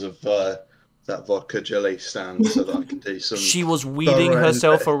details of that vodka jelly stand so that I can do some. She was wheeling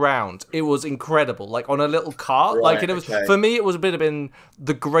herself around. It was incredible, like on a little cart. Right, like, and it was for me, it would have been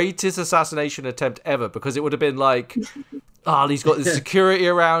the greatest assassination attempt ever, because it would have been like, he's got his security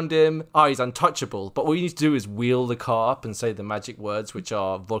around him. He's untouchable. But all you need to do is wheel the car up and say the magic words, which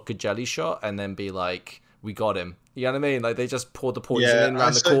are vodka jelly shot, and then be like, we got him. You know what I mean? Like, they just poured the poison in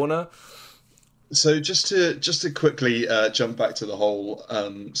around the corner. So just to quickly jump back to the whole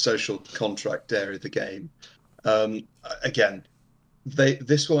social contract area of the game. Again,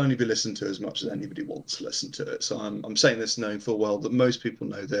 this will only be listened to as much as anybody wants to listen to it. So I'm saying this knowing full well that most people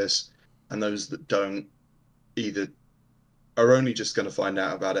know this, and those that don't either are only just going to find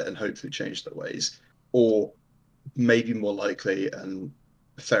out about it and hopefully change their ways, or maybe more likely, and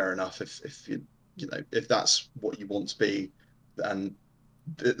fair enough, if if that's what you want to be, then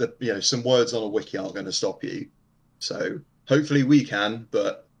some words on a wiki aren't going to stop you. So hopefully we can,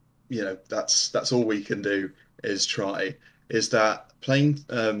 but that's all we can do is try. Is that playing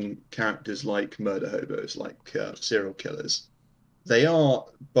characters like murder hobos, like serial killers, they are,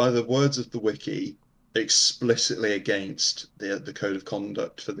 by the words of the wiki, explicitly against the code of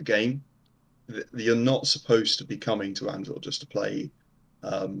conduct for the game. You're not supposed to be coming to Anvil just to play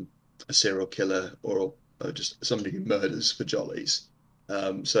a serial killer or just somebody who murders for jollies.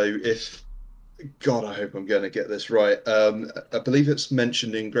 So God, I hope I'm going to get this right. I believe it's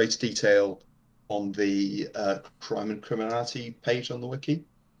mentioned in greater detail on the crime and criminality page on the wiki.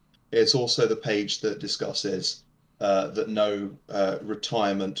 It's also the page that discusses that no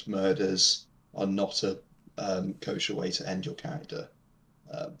retirement murders are not a kosher way to end your character,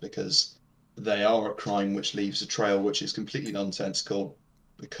 because they are a crime which leaves a trail which is completely nonsensical,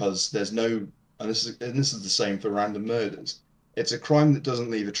 because there's no, and this is the same for random murders. It's a crime that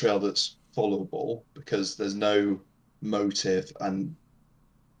doesn't leave a trail that's followable, because there's no motive, and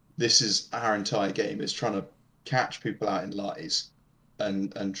this is our entire game, is trying to catch people out in lies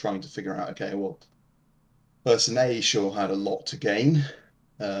and trying to figure out, okay, well, person A sure had a lot to gain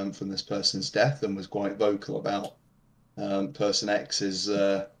from this person's death and was quite vocal about person X's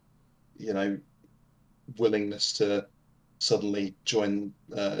willingness to suddenly join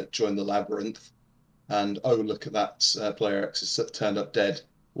the labyrinth, and look at that, player X has turned up dead.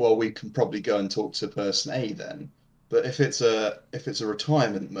 Well, we can probably go and talk to person A then. But if it's a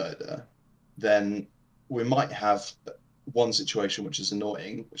retirement murder, then we might have one situation which is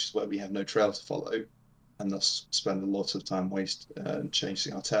annoying, which is where we have no trail to follow, and thus spend a lot of time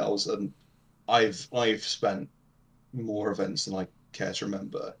chasing our tails. And I've spent more events than I care to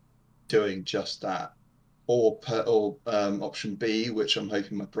remember doing just that. Or option B, which I'm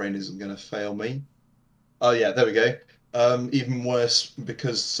hoping my brain isn't going to fail me. Oh yeah, there we go. Even worse,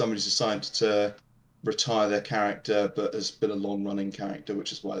 because somebody's decided to retire their character, but has been a long-running character,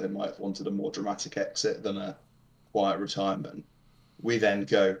 which is why they might have wanted a more dramatic exit than a quiet retirement. We then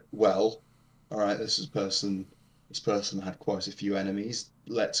go, well, all right, this person had quite a few enemies.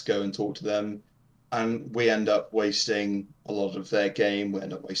 Let's go and talk to them. And we end up wasting a lot of their game. We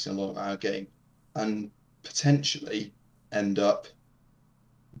end up wasting a lot of our game, and potentially end up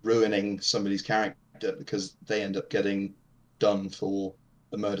ruining somebody's character because they end up getting done for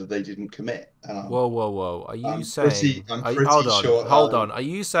a murder they didn't commit. Whoa, whoa, whoa! Are you I'm saying? pretty sure. Hold on. Are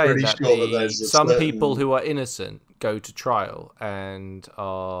you saying Pretty that sure that there's a some people certain who are innocent go to trial and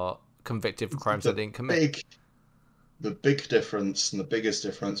are convicted for crimes they the didn't commit? the big difference and the biggest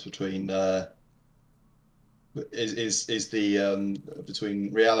difference between is the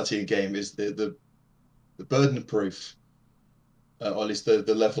between reality and game is the burden of proof, or at least the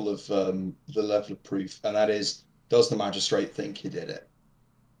level of proof, and that is, does the magistrate think he did it?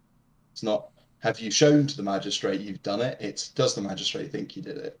 It's not, have you shown to the magistrate you've done it? It's, does the magistrate think you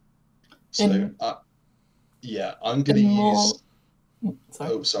did it? So In yeah, I'm going to more, use.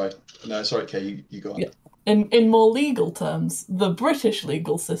 sorry. Oh, sorry. No, sorry, Kay, you go on. Yeah. In more legal terms, the British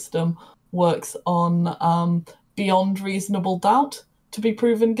legal system works on beyond reasonable doubt to be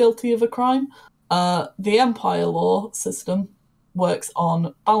proven guilty of a crime. The Empire law system works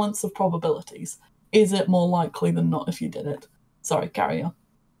on balance of probabilities. Is it more likely than not if you did it? Sorry, carry on.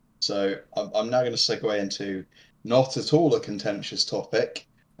 So I'm now going to segue into not at all a contentious topic,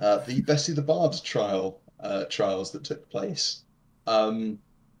 the Bessie the Bard trials that took place.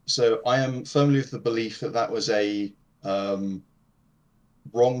 So I am firmly of the belief that that was a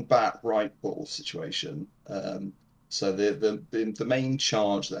wrong bat, right ball situation. So the main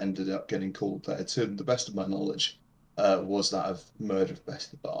charge that ended up getting called there, to the best of my knowledge, was that of murder of Bessie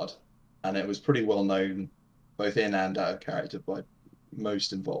the Bard, and it was pretty well known, both in and out of character, by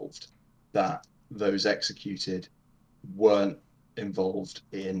most involved, that those executed weren't involved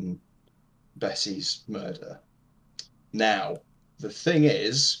in Bessie's murder. Now, the thing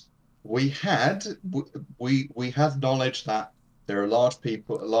is, we had knowledge that there are a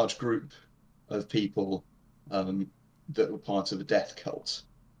large group of people that were part of a death cult,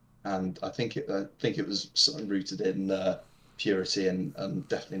 and I think it was something rooted in purity and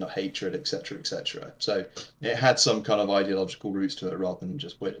definitely not hatred, etc., etc. So it had some kind of ideological roots to it, rather than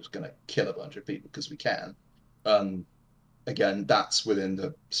just, we're just going to kill a bunch of people because we can. Again, that's within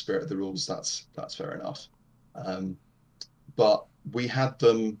the spirit of the rules. That's fair enough. But we had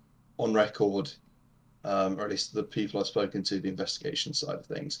them on record, or at least the people I've spoken to, the investigation side of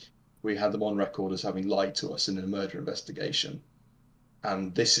things, we had them on record as having lied to us in a murder investigation.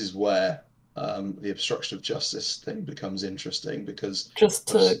 And this is where the obstruction of justice thing becomes interesting, because just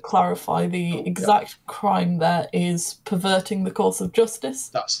to clarify, the exact crime there is perverting the course of justice.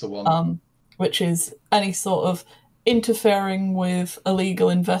 That's the one. Which is any sort of interfering with a legal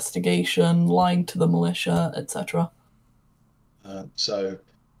investigation, lying to the militia, etc.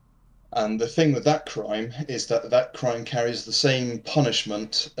 And the thing with that crime is that crime carries the same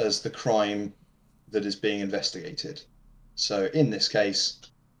punishment as the crime that is being investigated. So in this case,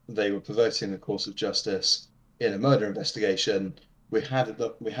 they were perverting the course of justice in a murder investigation. We had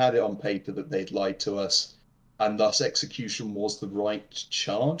it on paper that they'd lied to us, and thus execution was the right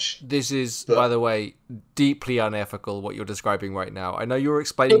charge. This is, by the way, deeply unethical, what you're describing right now. I know you're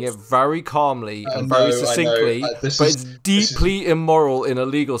explaining it very calmly and very succinctly, but it's deeply immoral in a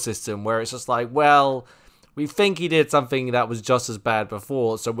legal system where it's just like, well, we think he did something that was just as bad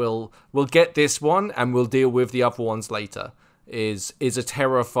before, so we'll get this one and we'll deal with the other ones later. Is a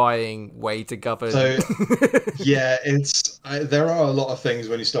terrifying way to govern. So yeah, there are a lot of things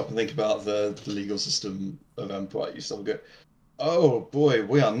when you stop and think about the legal system of Empire. You stop and go, oh boy,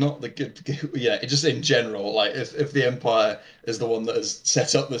 we are not the good. Yeah, just in general, like if the Empire is the one that has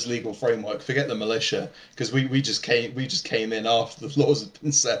set up this legal framework, forget the militia, because we just came in after the laws had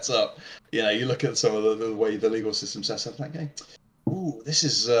been set up. You know, you look at some of the way the legal system sets up, like, ooh, this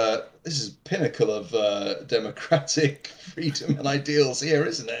is pinnacle of democratic freedom and ideals here,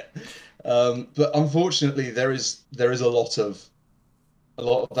 isn't it? But unfortunately, there is a lot of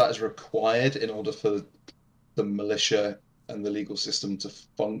that is required in order for the militia and the legal system to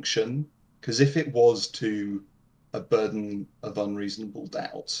function. Because if it was to a burden of unreasonable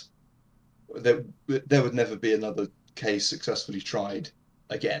doubt, there would never be another case successfully tried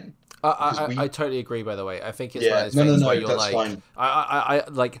again. I totally agree. By the way, I think it's one of those no, things no, where you're that's like, fine. I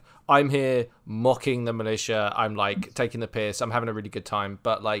like, I'm here mocking the militia. I'm like taking the piss. I'm having a really good time,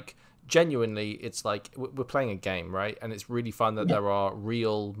 but like genuinely, it's like we're playing a game, right? And it's really fun that there are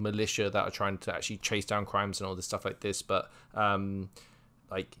real militia that are trying to actually chase down crimes and all this stuff like this. But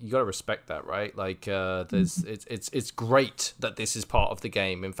like you gotta respect that, right? Like it's great that this is part of the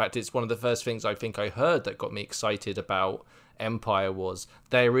game. In fact, it's one of the first things I think I heard that got me excited about Empire was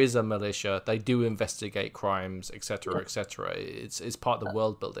there is a militia, they do investigate crimes, etc., etc. It's part of the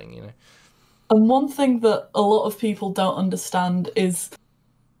world building, you know. And one thing that a lot of people don't understand is,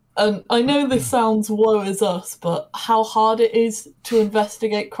 and I know this sounds woe is us, but how hard it is to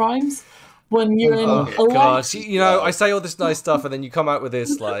investigate crimes when you're in a God, you know, I say all this nice stuff and then you come out with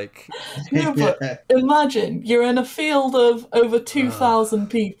this like No, but imagine you're in a field of over 2,000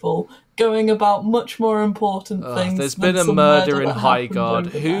 people going about much more important things. There's been a murder in Highguard.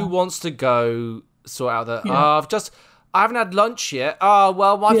 Who wants to go sort out the? I haven't had lunch yet. Oh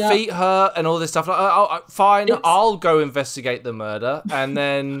well, my feet hurt and all this stuff. Like, fine, I'll go investigate the murder, and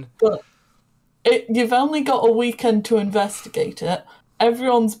then. But you've only got a weekend to investigate it.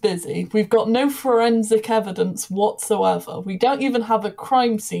 Everyone's busy. We've got no forensic evidence whatsoever. We don't even have a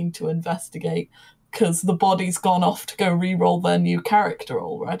crime scene to investigate because the body's gone off to go re-roll their new character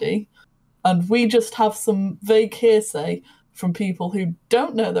already. And we just have some vague hearsay from people who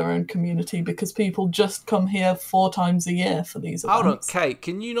don't know their own community because people just come here 4 times a year for these events. Hold on, Kate,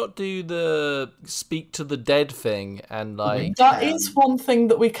 can you not do the speak to the dead thing and like... That is one thing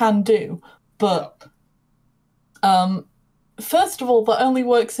that we can do, but first of all, that only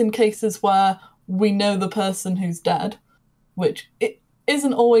works in cases where we know the person who's dead, which it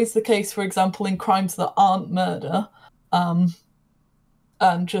isn't always the case, for example, in crimes that aren't murder. And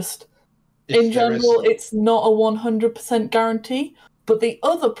just... in general, it's not a 100% guarantee, but the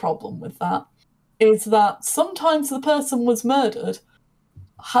other problem with that is that sometimes the person was murdered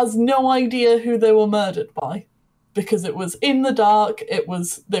has no idea who they were murdered by because it was in the dark,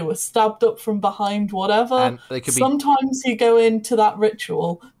 they were stabbed up from behind, whatever. And they could sometimes you go into that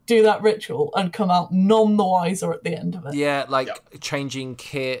ritual, do that ritual, and come out none the wiser at the end of it. Yeah, like changing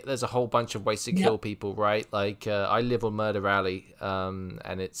kit. There's a whole bunch of ways to kill people, right? Like I live on Murder Alley,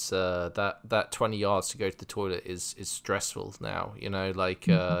 and it's that 20 yards to go to the toilet is stressful now. You know, like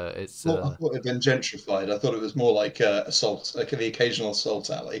it's. I thought it had been gentrified. I thought it was more like assault, like the occasional assault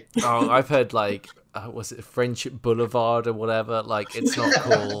alley. Oh, I've heard like. Was it Friendship Boulevard or whatever? Like, it's not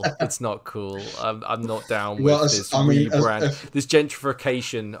cool. It's not cool. I'm not down with this rebrand. This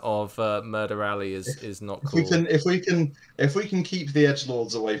gentrification of Murder Alley is not cool. If we can keep the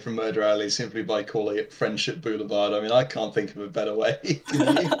edgelords away from Murder Alley simply by calling it Friendship Boulevard, I mean, I can't think of a better way.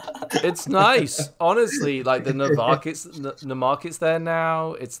 It's nice, honestly. Like the market's there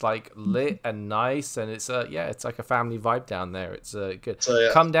now. It's like lit and nice, and it's it's like a family vibe down there. It's good.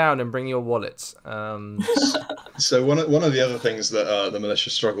 So, come down and bring your wallets. So one of the other things that the militia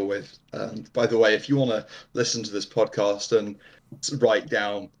struggle with, by the way, if you want to listen to this podcast and write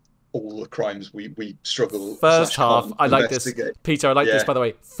down all the crimes we struggle. First half, I like this, Peter. I like this, by the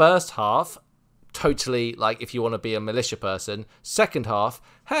way. First half, totally like if you want to be a militia person. Second half,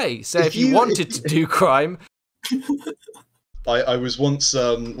 hey, so if you wanted to do crime. I was once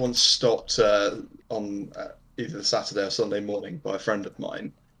stopped on either Saturday or Sunday morning by a friend of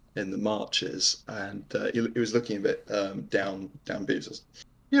mine in the marches, and he was looking a bit down beers.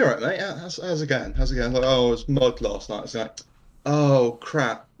 You're right, mate. How's it going? How's it going? Like, oh, it was mud last night. I was like, oh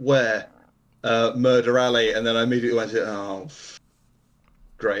crap, where? Murder Alley. And then I immediately went to, oh,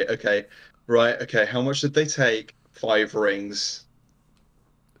 great, okay, right, okay. How much did they take? 5 rings.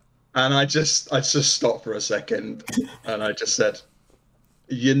 And I just stopped for a second, and I just said,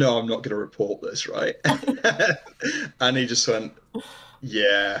 you know, I'm not going to report this, right? And he just went,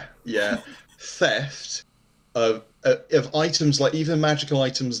 yeah, theft of items, like even magical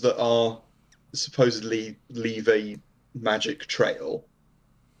items that are supposedly leave a magic trail,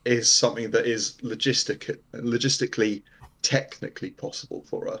 is something that is logistically, technically possible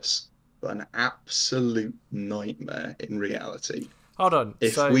for us, but an absolute nightmare in reality. Hold on.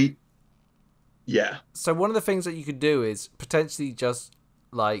 So one of the things that you could do is potentially just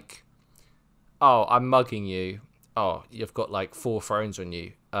like, oh, I'm mugging you. Oh, you've got like 4 thrones on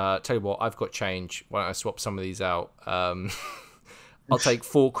you. Tell you what, I've got change. Why don't I swap some of these out? I'll take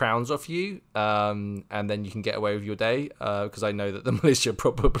 4 crowns off you, and then you can get away with your day, because I know that the militia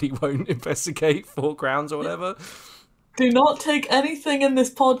probably won't investigate 4 crowns or whatever. Do not take anything in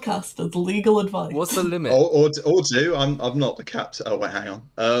this podcast as legal advice. What's the limit? Or do I'm not the captain. Oh wait, hang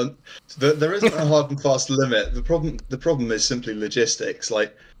on. So there isn't a hard and fast limit. The problem is simply logistics.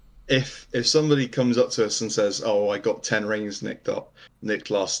 Like if somebody comes up to us and says, "Oh, I got 10 rings nicked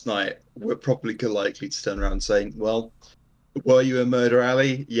last night," we're probably likely to turn around saying, "Well, were you a murder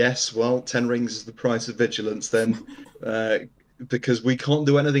alley? Yes. Well, 10 rings is the price of vigilance then." Because we can't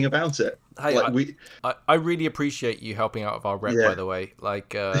do anything about it. Hey, like I really appreciate you helping out with our rep, Yeah. by the way. Like,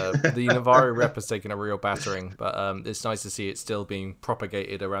 the Navarro rep has taken a real battering, but it's nice to see it still being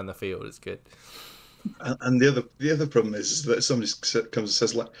propagated around the field. It's good. And the other problem is that somebody comes and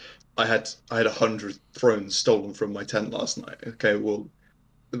says, like, I had 100 thrones stolen from my tent last night. Okay, well,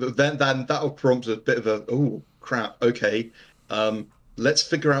 then that'll prompt a bit of a, oh crap. Okay, let's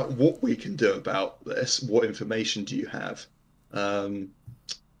figure out what we can do about this. What information do you have? It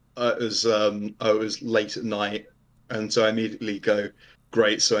was late at night, and so I immediately go,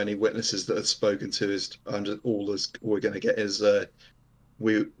 great. So any witnesses that I've spoken to is all we're going to get is it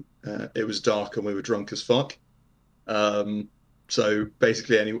was dark and we were drunk as fuck. So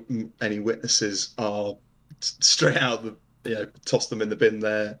basically, any witnesses are straight out toss them in the bin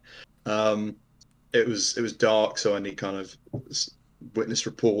there. It was dark, so any kind of witness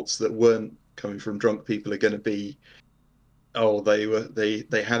reports that weren't coming from drunk people are going to be, oh, they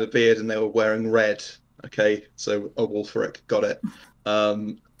had a beard and they were wearing red. Okay, so Wolfric, got it.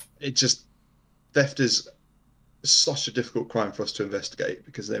 Theft is such a difficult crime for us to investigate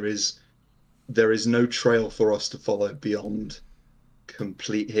because there is no trail for us to follow beyond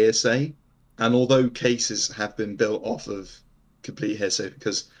complete hearsay. And although cases have been built off of complete hearsay,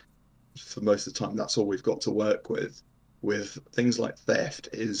 because for most of the time that's all we've got to work with things like theft,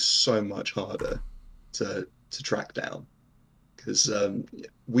 it is so much harder to track down. Because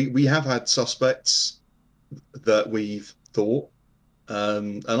we have had suspects that we've thought,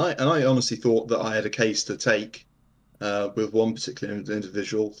 and I honestly thought that I had a case to take with one particular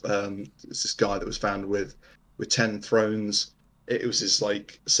individual. It's this guy that was found with 10 thrones. It was his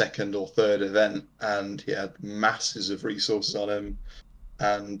like second or third event, and he had masses of resources on him,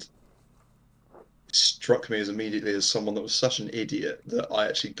 and it struck me as immediately as someone that was such an idiot that I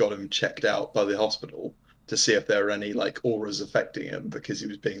actually got him checked out by the hospital to see if there were any like auras affecting him, because he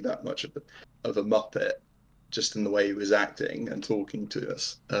was being that much of a muppet just in the way he was acting and talking to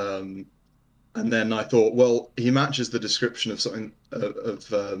us. And then I thought, well, he matches the description of something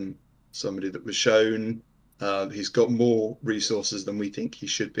of somebody that was shown. He's got more resources than we think he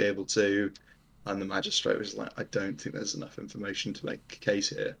should be able to. And the magistrate was like, I don't think there's enough information to make a case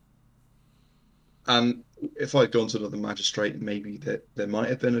here. And if I'd gone to another magistrate, maybe there might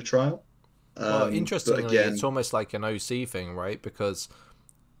have been a trial. Well, interestingly, again, it's almost like an OC thing, right? Because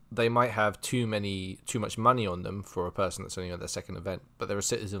they might have too much money on them for a person that's only on their second event, but they're a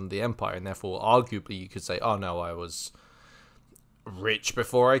citizen of the Empire, and therefore, arguably, you could say, oh no, I was rich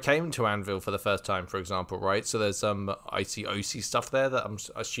before I came to Anvil for the first time, for example, right? So there's some icy OC stuff there that I'm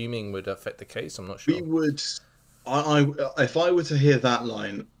assuming would affect the case. I'm not sure. We would, if I were to hear that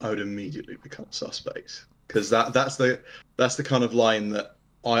line, I would immediately become suspect, because that's the kind of line that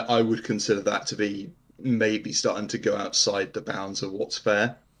I would consider that to be maybe starting to go outside the bounds of what's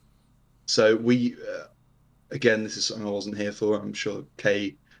fair. So we, again, this is something I wasn't here for. I'm sure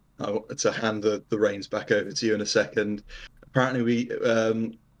Kay, to hand the reins back over to you in a second. Apparently,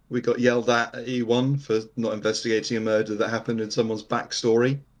 we got yelled at E1 for not investigating a murder that happened in someone's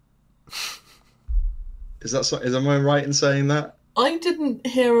backstory. Am I right in saying that? I didn't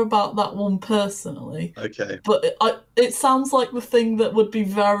hear about that one personally. Okay. But it sounds like the thing that would be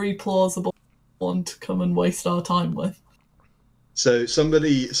very plausible one to come and waste our time with. So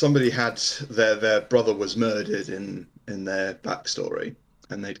somebody had their brother was murdered in their backstory,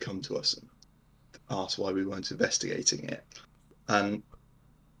 and they'd come to us and asked why we weren't investigating it. And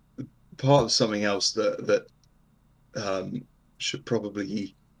part of something else that should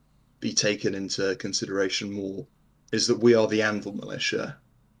probably be taken into consideration more is that we are the Anvil Militia.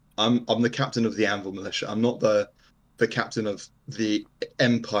 I'm the captain of the Anvil Militia. I'm not the captain of the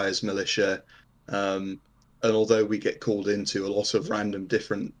Empire's militia. And although we get called into a lot of random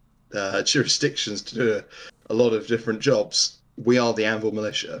different jurisdictions to do a lot of different jobs, we are the Anvil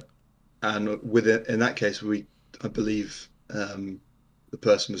Militia. And in that case, I believe the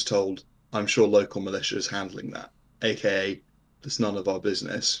person was told, I'm sure local militia is handling that, aka it's none of our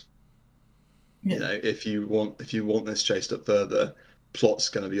business. Yeah. You know, if you want this chased up further, plot's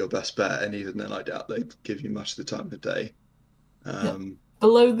going to be your best bet, and even then I doubt they give you much of the time of day.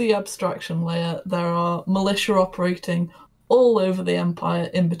 Below the abstraction layer, there are militia operating all over the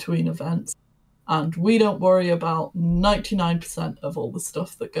Empire in between events. and we don't worry about 99% of all the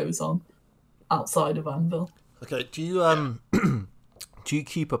stuff that goes on outside of Anvil. Okay, do you do you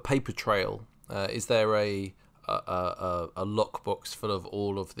keep a paper trail? Is there a lockbox full of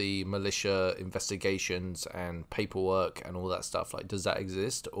all of the militia investigations and paperwork and all that stuff? Like, does that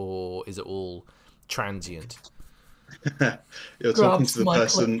exist, or is it all transient? You're talking to the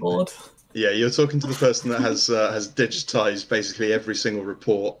person. Clipboard. Yeah, you're talking to the person that has digitized basically every single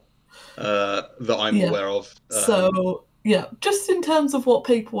report that I'm aware of. So yeah, just in terms of what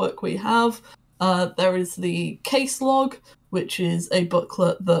paperwork we have, there is the case log, which is a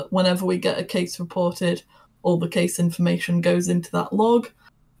booklet that whenever we get a case reported, all the case information goes into that log.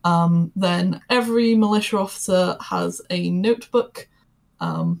 Then every militia officer has a notebook.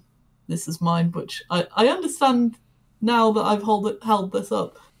 This is mine, which I understand now that I've held this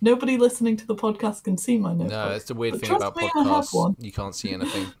up. Nobody listening to the podcast can see my notebook. No, it's the weird thing about podcasts. You can't see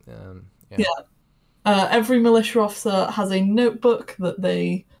anything. Every militia officer has a notebook that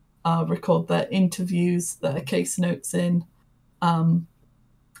they record their interviews, their case notes in, and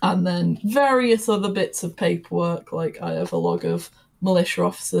then various other bits of paperwork, like I have a log of militia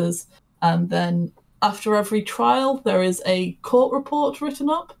officers, and then after every trial there is a court report written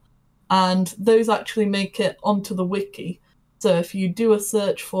up, and those actually make it onto the wiki. So if you do a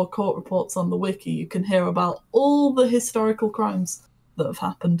search for court reports on the wiki, you can hear about all the historical crimes that have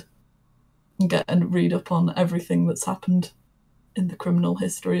happened and read up on everything that's happened in the criminal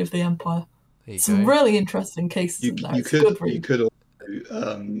history of the Empire. Some really interesting cases in there. You could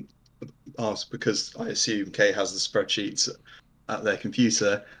also ask, because I assume Kay has the spreadsheets at their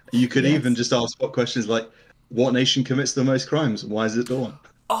computer, you could even just ask what questions like, what nation commits the most crimes? Why is it Dawn?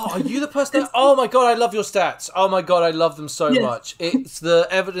 Oh, are you the person that... Oh my god, I love your stats. Oh my god, I love them so much. It's the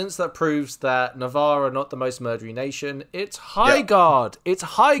evidence that proves that Navarre are not the most murdery nation. It's Highguard. It's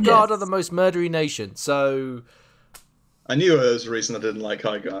Highguard are the most murdery nation. So... I knew there was a reason I didn't like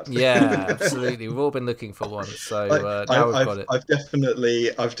Highguard. Yeah, absolutely. We've all been looking for one. So now we've got it. I've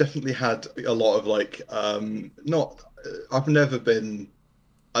definitely had a lot of like... I've never been...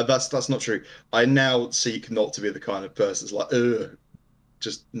 that's not true. I now seek not to be the kind of person that's like,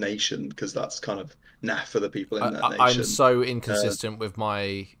 just nation, because that's kind of naff for the people in that nation. I'm so inconsistent with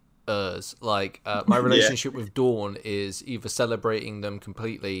my my relationship with Dawn is either celebrating them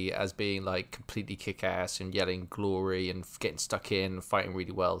completely as being like completely kick-ass and yelling glory and getting stuck in and fighting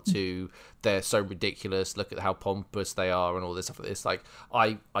really well, to they're so ridiculous, look at how pompous they are and all this stuff like this. Like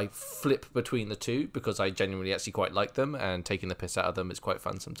I flip between the two because I genuinely actually quite like them, and taking the piss out of them is quite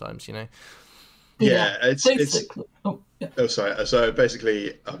fun sometimes, you know. Sorry. So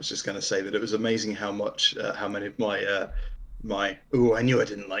basically, I was just going to say that it was amazing how many of my I knew I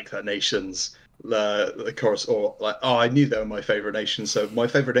didn't like that nation's the chorus, or like, I knew they were my favorite nation. So my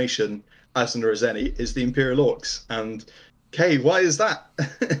favorite nation, as there is any, is the Imperial Orcs. And Kay, why is that?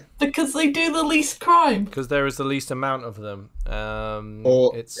 Because they do the least crime. Because there is the least amount of them.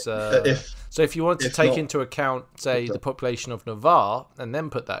 So if you want to take into account, say, the population of Navarre, and then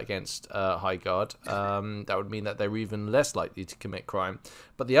put that against Highguard, that would mean that they're even less likely to commit crime.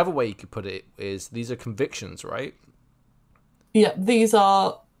 But the other way you could put it is these are convictions, right? Yeah, these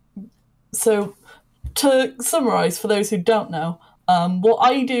are... So, to summarise, for those who don't know, what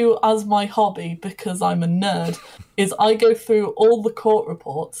I do as my hobby, because I'm a nerd, is I go through all the court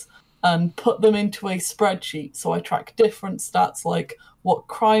reports and put them into a spreadsheet. So I track different stats, like what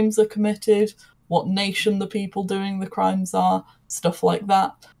crimes are committed, what nation the people doing the crimes are, stuff like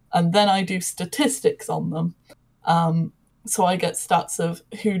that. And then I do statistics on them. So I get stats of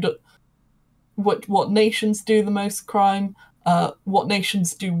what nations do the most crime, what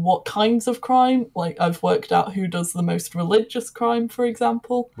nations do what kinds of crime. Like, I've worked out who does the most religious crime, for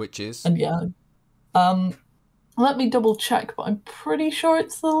example. Which is? And let me double check, but I'm pretty sure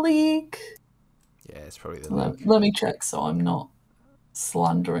it's the League. Yeah, it's probably the League. Let me check so I'm not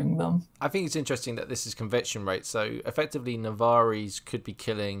slandering them. I think it's interesting that this is conviction rate. So effectively, Navarres could be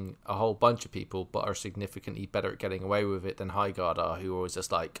killing a whole bunch of people, but are significantly better at getting away with it than Highguard are, who are always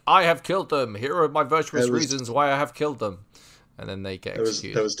just like, I have killed them. Here are my virtuous reasons why I have killed them. And then they get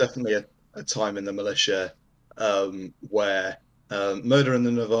executed. There was definitely a time in the militia where murder in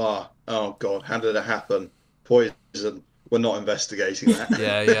the Navarre, oh God, how did it happen? Poison. We're not investigating that.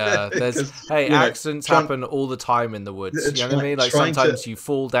 Yeah. Accidents happen all the time in the woods. You know what I mean? Like, sometimes you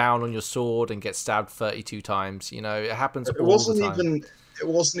fall down on your sword and get stabbed 32 times. You know, it happens all the time. It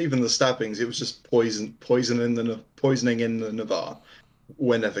wasn't even the stabbings. It was just poisoning in the Navarre.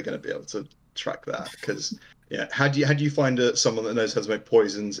 We're never going to be able to track that, because how do you find someone that knows how to make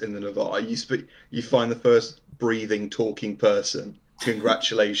poisons in the Navarre? You find the first breathing, talking person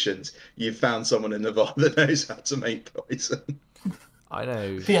congratulations, you found someone in Nevada that knows how to make poison. I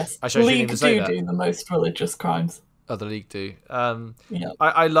know. Yes, Actually, I shouldn't League even say do that. do the most religious crimes. Oh, the League do. Yeah.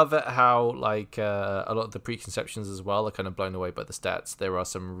 I love it how like a lot of the preconceptions as well are kind of blown away by the stats. There are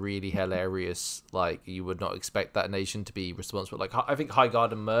some really hilarious, like you would not expect that nation to be responsible. Like I think High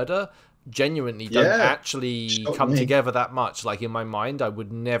Guard and Murder genuinely don't actually shocked come me. together that much. Like in my mind, I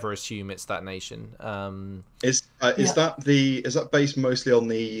would never assume it's that nation. Is that based mostly on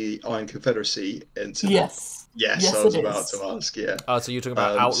the Iron Confederacy incident? Yes, I was it about is. to ask. Yeah. Oh, so you're talking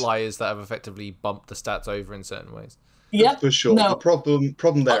about outliers that have effectively bumped the stats over in certain ways. Yep. For sure. No. The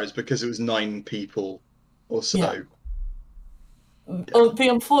problem there is because it was 9 people or so. Yeah. The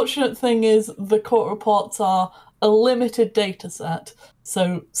unfortunate thing is the court reports are a limited data set,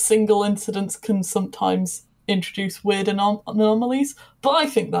 so single incidents can sometimes introduce weird anomalies, but I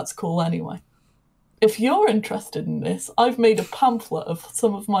think that's cool anyway. If you're interested in this, I've made a pamphlet of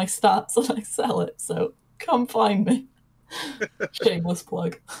some of my stats and I sell it, so come find me. Shameless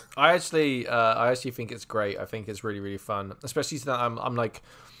plug. I actually think it's great. I think it's really, really fun, especially since I'm like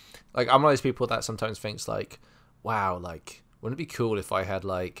I'm one of those people that sometimes thinks like, wow, like wouldn't it be cool if I had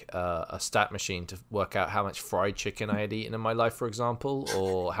like a stat machine to work out how much fried chicken I had eaten in my life, for example,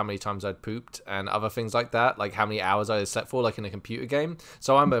 or how many times I'd pooped and other things like that, like how many hours I had slept for, like in a computer game.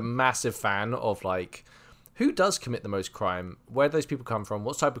 So I'm a massive fan of like who does commit the most crime, where those people come from,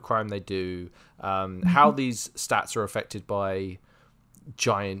 what type of crime they do, how these stats are affected by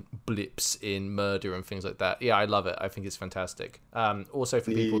giant blips in murder and things like that. Yeah, I love it. I think it's fantastic. Also for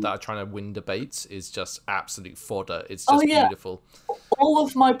people that are trying to win debates is just absolute fodder. It's just beautiful. All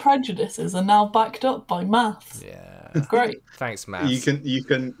of my prejudices are now backed up by maths. Yeah. Great. Thanks, maths. You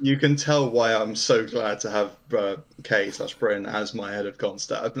can tell why I'm so glad to have Kay/Bryn as my head of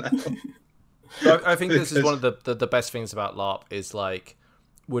Constab now. I think this is one of the best things about LARP is like,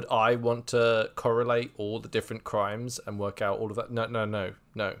 would I want to correlate all the different crimes and work out all of that? No.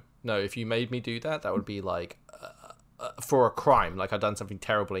 If you made me do that, that would be like for a crime, like I'd done something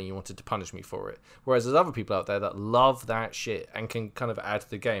terrible and you wanted to punish me for it. Whereas there's other people out there that love that shit and can kind of add to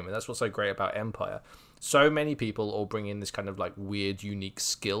the game, and that's what's so great about Empire. So many people all bring in this kind of like weird, unique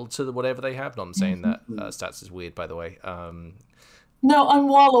skill to whatever they have. Not I'm saying that stats is weird, by the way. No, I'm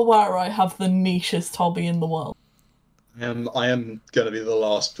well aware I have the nichest hobby in the world. I am going to be the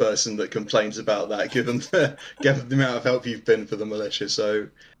last person that complains about that, given the amount of help you've been for the militia. So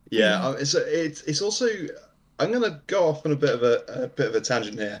yeah, it's also, I'm going to go off on a bit of a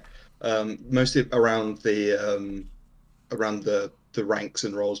tangent here, mostly around the ranks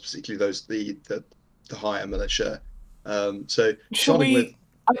and roles, particularly those the higher militia. So should we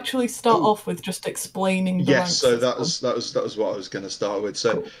actually start off with just explaining the ranks? So that was what I was going to start with.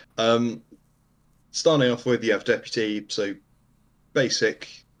 So cool. Starting off with, you have deputy, so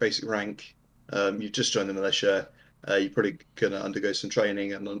basic rank. You've just joined the militia. You're probably going to undergo some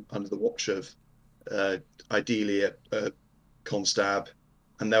training and under the watch of ideally a constab,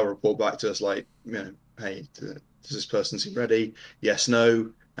 and they'll report back to us like, hey, does this person seem ready? Yes, no,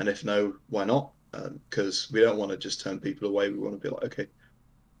 and if no, why not? Because we don't want to just turn people away. We want to be like, okay,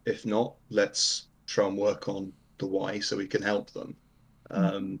 if not, let's try and work on the why so we can help them.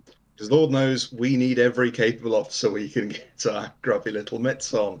 Because Lord knows we need every capable officer we can get our grubby little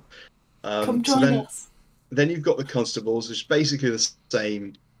mitts on. Come join us. Then you've got the constables, which is basically the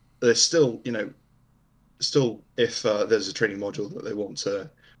same. There's still, if there's a training module that they want to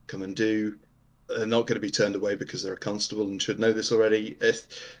come and do, they're not going to be turned away because they're a constable and should know this already. If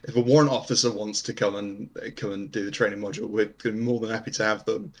a warrant officer wants to come and do the training module, we're going to be more than happy to have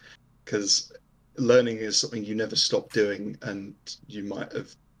them, because learning is something you never stop doing, and you might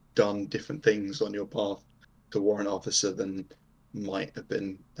have done different things on your path to warrant officer than might have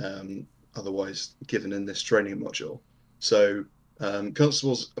been otherwise given in this training module. So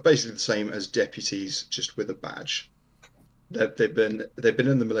constables are basically the same as deputies, just with a badge. They've been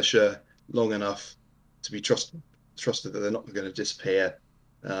in the militia long enough to be trusted that they're not going to disappear.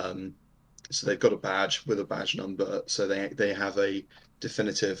 So they've got a badge with a badge number, so they have a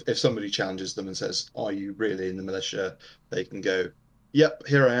definitive. If somebody challenges them and says, "Are you really in the militia?" they can go, "Yep,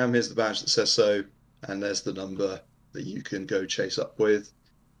 here I am. Here's the badge that says so," and there's the number that you can go chase up with.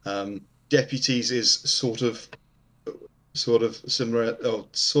 Deputies is sort of similar, or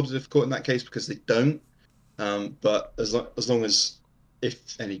sort of difficult in that case because they don't. But as long as,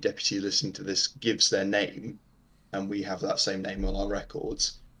 if any deputy listening to this gives their name, and we have that same name on our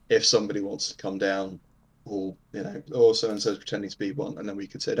records, if somebody wants to come down, or so and so's pretending to be one, and then we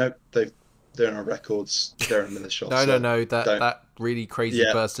could say, no, they're in our records, they're in the militia. No, that really crazy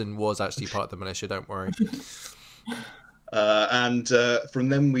person was actually part of the militia, don't worry. And from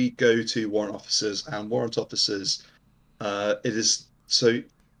then we go to warrant officers, and warrant officers, it is so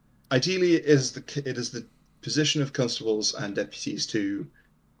ideally it is the position of constables and deputies to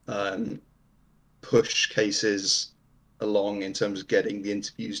um, push cases along in terms of getting the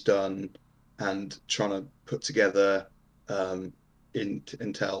interviews done and trying to put together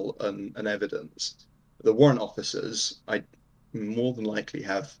intel and evidence. The warrant officers, I more than likely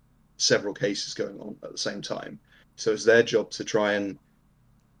have several cases going on at the same time, so it's their job to try and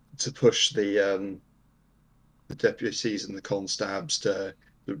to push the deputies and the constabs to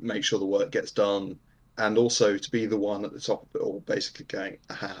make sure the work gets done, and also to be the one at the top of it all, basically going,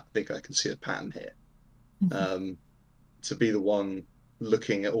 "Aha, I think I can see a pattern here." To be the one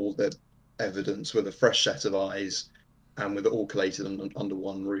looking at all the evidence with a fresh set of eyes and with it all collated under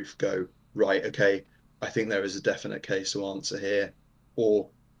one roof, go, right, okay, I think there is a definite case to answer here, or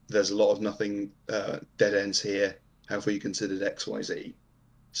there's a lot of nothing, dead ends here. Have we considered X, Y, Z?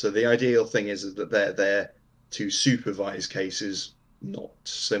 So the ideal thing is that they're there to supervise cases, not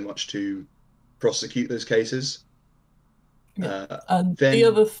so much to prosecute those cases. And the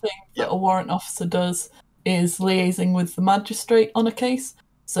other thing that a warrant officer does is liaising with the magistrate on a case.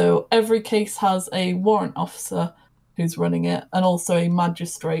 So every case has a warrant officer who's running it, and also a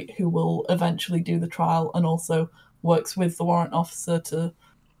magistrate who will eventually do the trial and also works with the warrant officer to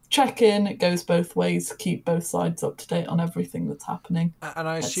check in. It goes both ways, keep both sides up to date on everything that's happening. And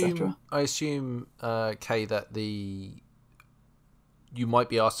I assume, Kay, that you might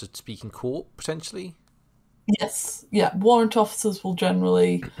be asked to speak in court potentially. Yes, yeah. Warrant officers will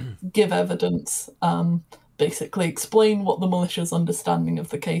generally give evidence, basically explain what the militia's understanding of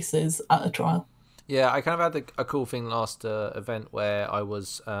the case is at a trial. Yeah, I kind of had a cool thing last event where I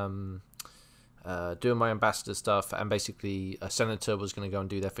was doing my ambassador stuff, and basically a senator was going to go and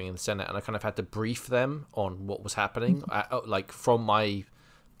do their thing in the Senate, and I kind of had to brief them on what was happening, like from my,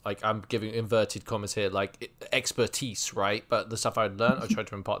 like, I'm giving inverted commas here, like expertise, right? But the stuff I'd learned, I tried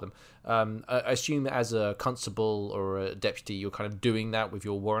to impart them. I assume as a constable or a deputy, you're kind of doing that with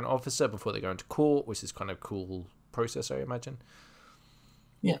your warrant officer before they go into court, which is kind of cool process, I imagine.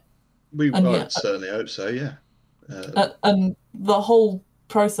 Yeah. Certainly hope so, yeah. And the whole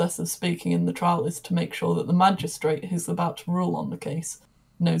process of speaking in the trial is to make sure that the magistrate who's about to rule on the case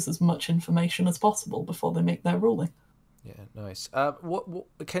knows as much information as possible before they make their ruling. Yeah, nice. What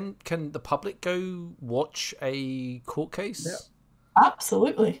can the public go watch a court case? Yeah.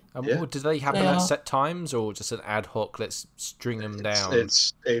 Absolutely. Do they happen at set times, or just an ad hoc, let's string them down?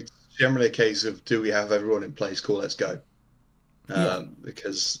 It's generally a case of, do we have everyone in place? Cool, let's go.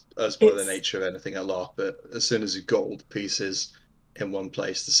 Because as by the nature of anything at LARP, but as soon as you've got all the pieces in one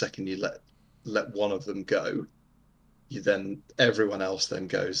place, the second you let one of them go, everyone else then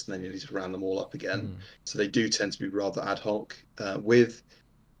goes, and then you need to round them all up again. So they do tend to be rather ad hoc. With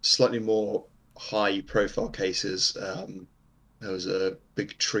slightly more high profile cases, there was a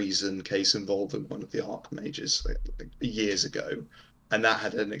big treason case involving one of the archmages years ago, and that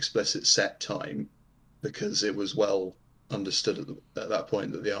had an explicit set time because it was well understood at that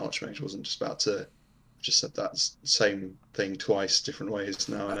point that the archmage wasn't just about to just said that same thing twice different ways.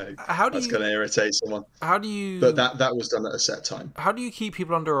 Now I know that's going to irritate someone. But that was done at a set time. How do you keep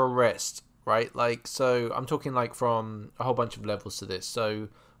people under arrest, right? Like, so I'm talking like from a whole bunch of levels to this. So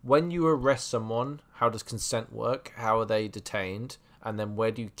when you arrest someone, how does consent work? How are they detained? And then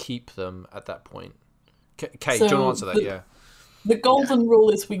where do you keep them at that point? Kate, do you want to answer that? Yeah. The golden rule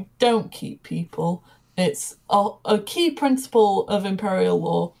is we don't keep people. It's a key principle of Imperial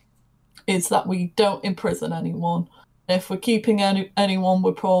law is that we don't imprison anyone. If we're keeping anyone,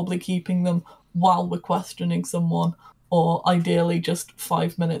 we're probably keeping them while we're questioning someone, or ideally just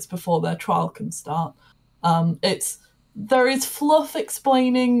 5 minutes before their trial can start. There is fluff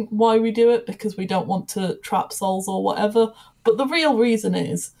explaining why we do it, because we don't want to trap souls or whatever, but the real reason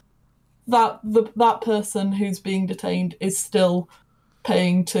is that that person who's being detained is still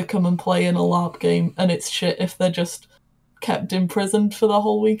paying to come and play in a LARP game, and it's shit if they're just kept imprisoned for the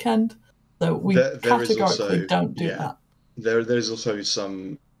whole weekend. So we categorically don't do that. There's also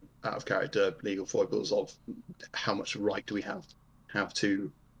some out of character legal foibles of how much right do we have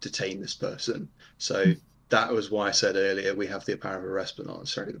to detain this person. So that was why I said earlier we have the power of arrest, but not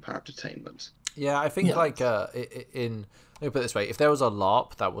necessarily the power of detainment. Yeah, I think let me put it this way: if there was a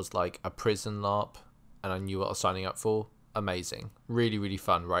LARP that was like a prison LARP, and I knew what I was signing up for, amazing, really, really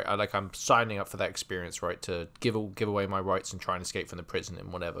fun, right? I'm signing up for that experience, right? To give away my rights and try and escape from the prison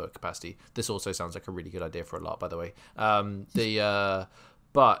in whatever capacity. This also sounds like a really good idea for a LARP, by the way.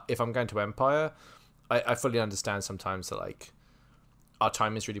 But if I'm going to Empire, I fully understand sometimes that like our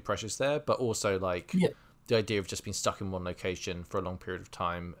time is really precious there, but also like the idea of just being stuck in one location for a long period of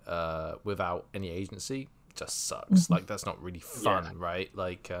time without any agency just sucks. Like, that's not really fun, right?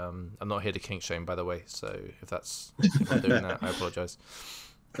 Like, I'm not here to kink shame, by the way, so if I'm doing that, I apologize.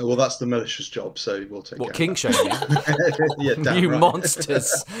 Well, that's the militia's job, so we'll take What, care kink of shaming? that. Yeah, damn You right.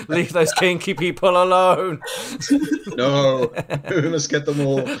 monsters! Leave those kinky people alone. No, we must get them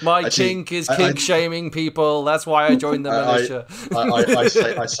all. My kink is kink shaming people. That's why I joined the militia.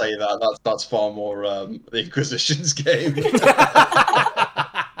 I say that. That's far more the Inquisition's game.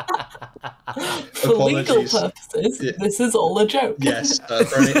 For legal purposes, this is all a joke. Yes,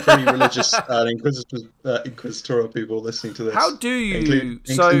 for any religious inquisitorial people listening to this. How do you...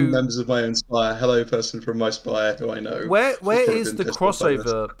 Including members of my own spire. Hello, person from my spire who I know. Where is the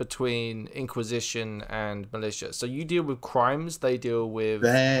crossover between Inquisition and militia? So you deal with crimes, they deal with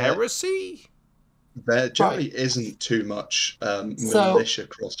heresy? There generally isn't too much militia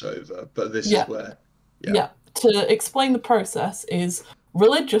crossover, but this is where... Yeah, to explain the process is...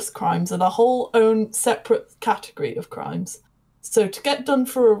 religious crimes are the whole own separate category of crimes. So to get done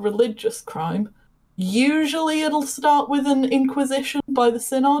for a religious crime, usually it'll start with an inquisition by the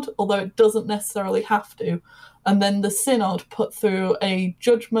synod, although it doesn't necessarily have to. And then the synod put through a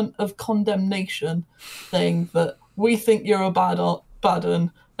judgment of condemnation saying that we think you're a bad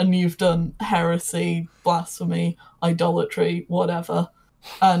un and you've done heresy, blasphemy, idolatry, whatever.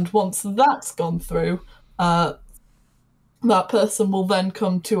 And once that's gone through, that person will then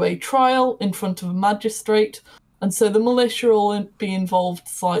come to a trial in front of a magistrate, and so the militia will be involved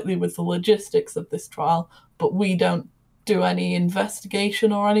slightly with the logistics of this trial, but we don't do any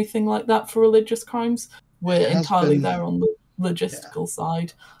investigation or anything like that for religious crimes. We're entirely there on the logistical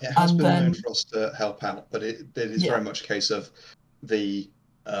side. It has been known for us to help out, but it is very much a case of the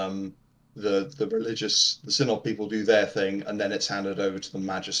synod people do their thing, and then it's handed over to the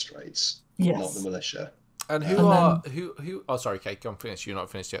magistrates, not the militia. And oh, sorry, Kate, I'm finished. You're not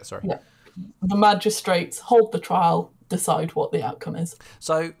finished yet, sorry. Yeah. The magistrates hold the trial, decide what the outcome is.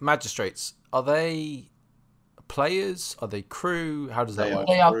 So, magistrates, are they players? Are they crew? How does that work?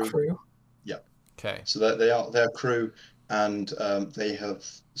 They are crew. Yeah. Okay. So they're crew, and they have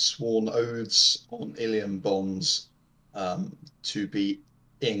sworn oaths on Ilium bonds to be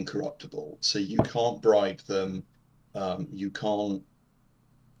incorruptible. So you can't bribe them.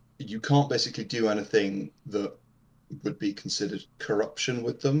 You can't basically do anything that would be considered corruption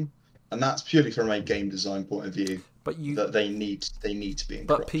with them, and that's purely from a game design point of view. But that they need to be incorruptible.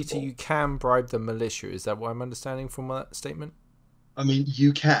 But Peter, you can bribe the militia. Is that what I'm understanding from that statement? I mean,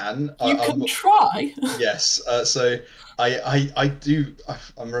 you can. You can try. Yes. So I do. I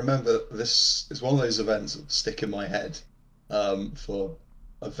remember this is one of those events that stick in my head for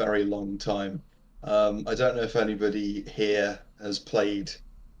a very long time. I don't know if anybody here has played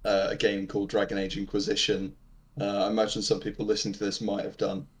a game called Dragon Age Inquisition. I imagine some people listening to this might have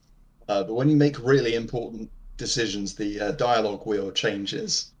done. But when you make really important decisions, the dialogue wheel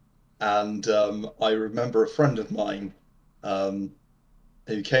changes. And I remember a friend of mine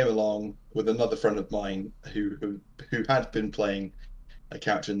who came along with another friend of mine who had been playing a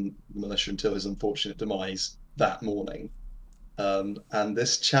character in the militia until his unfortunate demise that morning. And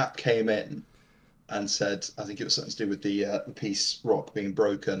this chap came in and said, I think it was something to do with the peace rock being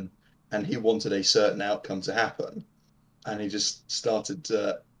broken, and he wanted a certain outcome to happen, and he just started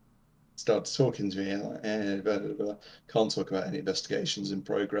talking to me like, blah, blah, blah. Can't talk about any investigations in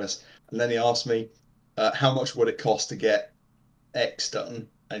progress. And then he asked me, how much would it cost to get X done?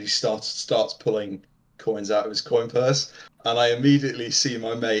 And he starts pulling coins out of his coin purse, and I immediately see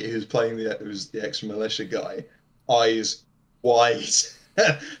my mate who's the ex-militia guy, eyes wide.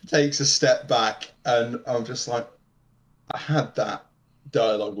 Takes a step back, and I'm just like, I had that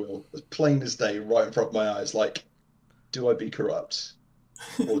dialogue wheel as plain as day right in front of my eyes. Like, do I be corrupt,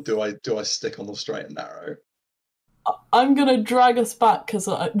 or do I stick on the straight and narrow? I'm going to drag us back because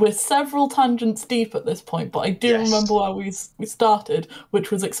we're several tangents deep at this point, but I do remember where we started, which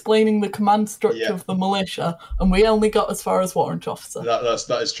was explaining the command structure of the militia, and we only got as far as warrant officer.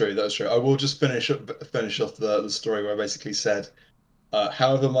 That is true. That is true. I will just finish off the story where I basically said,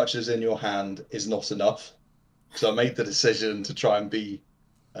 however much is in your hand is not enough. So I made the decision to try and be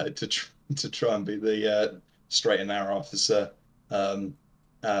the straight and narrow officer, and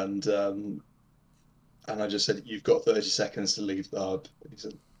I just said, you've got 30 seconds to leave the hub. He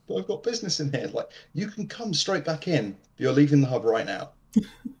said, but I've got business in here. Like, you can come straight back in. You're leaving the hub right now.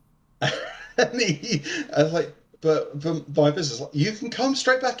 And I was like, but my business, like, you can come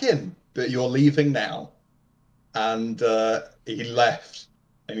straight back in, but you're leaving now. And he left,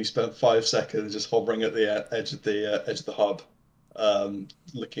 and he spent 5 seconds just hovering at the edge of the hub,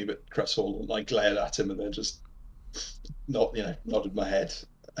 looking a bit crestfallen. I glared at him and then just nodded my head.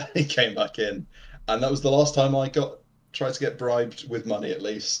 He came back in, and that was the last time I tried to get bribed with money. At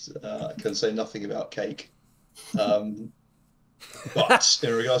least I can say nothing about cake. But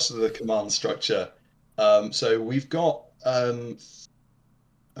in regards to the command structure, so we've got how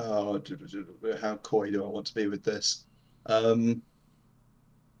coy do I want to be with this? I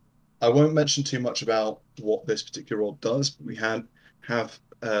won't mention too much about what this particular role does, but we have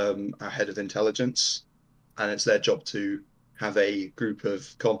our head of intelligence, and it's their job to have a group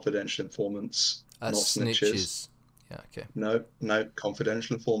of confidential informants, not snitches. Yeah, okay. No,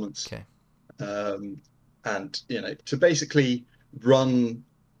 confidential informants. Okay. And to basically run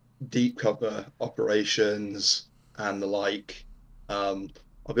deep cover operations and the like. I'll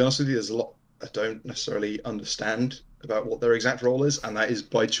be honest with you, there's a lot I don't necessarily understand about what their exact role is, and that is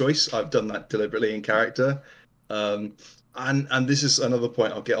by choice. I've done that deliberately in character. And this is another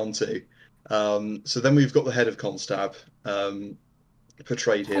point I'll get onto. So then we've got the head of Constab,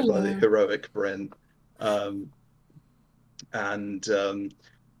 portrayed here by the heroic Bryn. And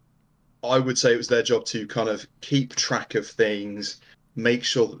I would say it was their job to kind of keep track of things, make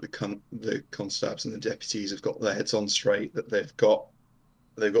sure that the constabs and the deputies have got their heads on straight, that they've got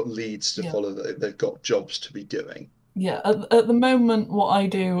leads to follow, that they've got jobs to be doing. Yeah, at the moment, what I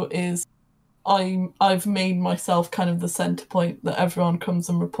do is I've made myself kind of the centre point that everyone comes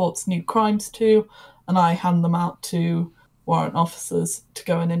and reports new crimes to, and I hand them out to warrant officers to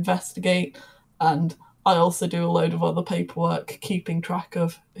go and investigate. And I also do a load of other paperwork, keeping track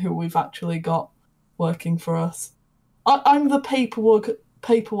of who we've actually got working for us. I'm the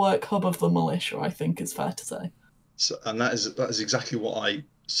paperwork hub of the militia, I think is fair to say. So, and that is exactly what I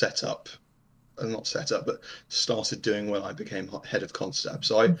but started doing when I became head of Constab.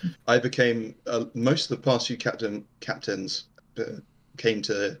 So I became most of the past few captains came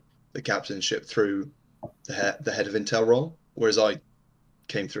to the captainship through the head of intel role, whereas I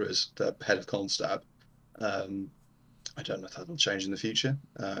came through as the head of Constab. I don't know if that will change in the future.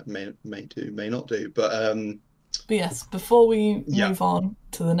 May do, may not do. But yes, before we move on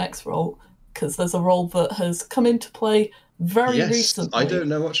to the next role, because there's a role that has come into play very recently. I don't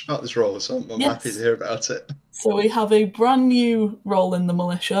know much about this role, so I'm happy to hear about it. So we have a brand new role in the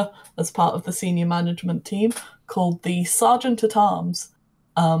militia as part of the senior management team called the Sergeant at Arms,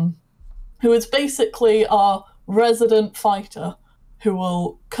 who is basically our resident fighter who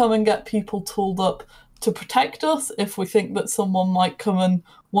will come and get people tooled up to protect us if we think that someone might come and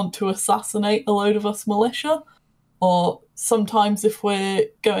want to assassinate a load of us militia, or sometimes if we're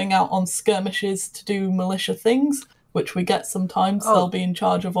going out on skirmishes to do militia things, which we get sometimes, they'll be in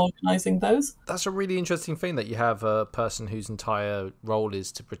charge of organising those. That's a really interesting thing, that you have a person whose entire role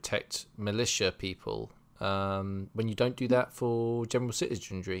is to protect militia people, when you don't do that for general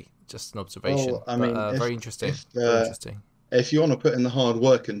citizenry. Just an observation. Well, I mean, very interesting. Very interesting. If you want to put in the hard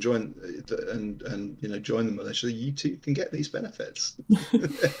work and join join the militia, you too can get these benefits.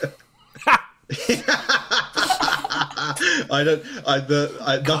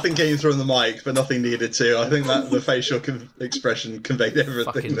 Nothing came through on the mic, but nothing needed to. I think that the facial expression conveyed everything.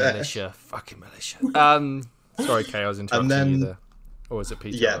 Fucking there. Fucking militia. Sorry, Kay, I was interrupting you there. Or was it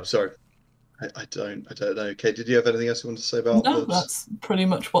Peter? Yeah, sorry. I don't know. Kay, did you have anything else you want to say about? No, that's pretty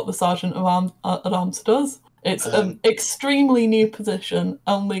much what the Sergeant at Arms does. It's an extremely new position,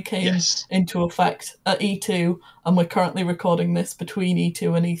 only came into effect at E2, and we're currently recording this between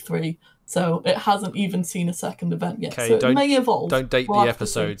E2 and E3, so it hasn't even seen a second event yet. Okay, so it may evolve. Don't date the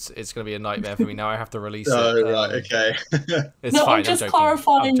episodes. It's going to be a nightmare for me now. I have to release it. Oh, right, okay. It's fine. I'm just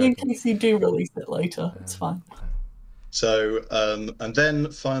clarifying in case you do release it later. It's fine. So, and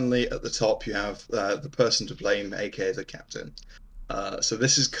then finally at the top you have the person to blame, aka the captain. So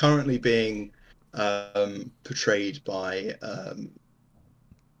this is currently being portrayed by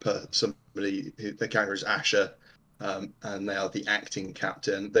somebody who their character is Asher, and they are the acting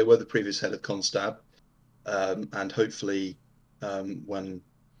captain. They were the previous head of Constab, and hopefully when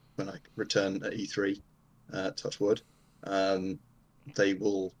I return at E3, touch wood, they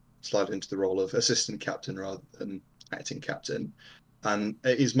will slide into the role of assistant captain rather than acting captain. And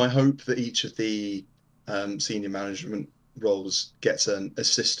it is my hope that each of the senior management roles gets an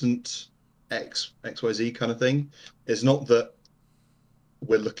assistant XYZ kind of thing. It's not that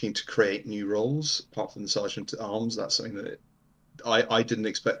we're looking to create new roles apart from the Sergeant at Arms. That's something that I didn't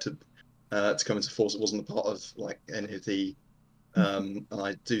expect to come into force. It wasn't a part of like any of the and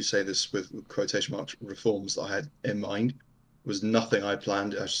I do say this with quotation marks, reforms that I had in mind. It was nothing I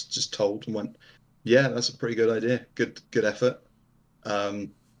planned. I was just told and went, yeah, that's a pretty good idea. Good effort.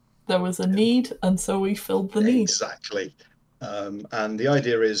 There was a need, and so we filled the need. Exactly. And the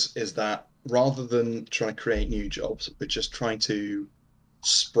idea is that rather than trying to create new jobs, we're just trying to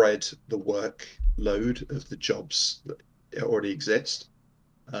spread the workload of the jobs that already exist.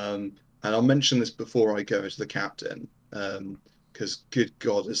 And I'll mention this before I go as the captain, because good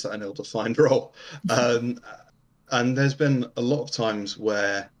God, is that an ill-defined role? And there's been a lot of times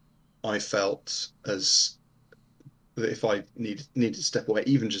where I felt as that if I needed to step away,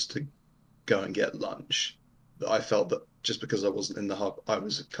 even just to go and get lunch, that I felt that just because I wasn't in the hub, I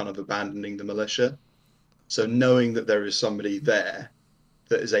was kind of abandoning the militia. So knowing that there is somebody there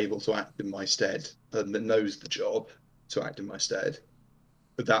that is able to act in my stead and that knows the job to act in my stead,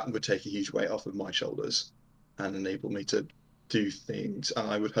 that would take a huge weight off of my shoulders and enable me to do things. And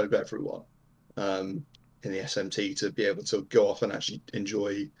I would hope everyone in the SMT to be able to go off and actually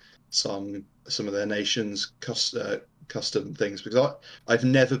enjoy some of their nation's custom things, because I've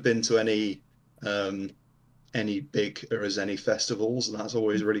never been to any big or as any festivals, and that's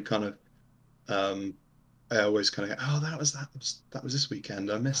always really kind of I always kind of go, oh, that was this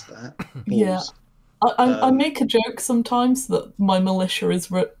weekend, I missed that. Yeah. I make a joke sometimes that my militia is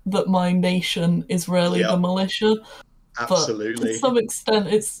that my nation is really the militia. Absolutely. But to some extent,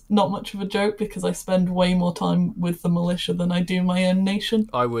 it's not much of a joke because I spend way more time with the militia than I do my own nation.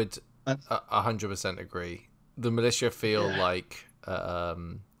 I would 100% agree. The militia feel like I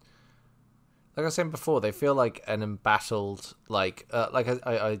was saying before, they feel like an embattled, like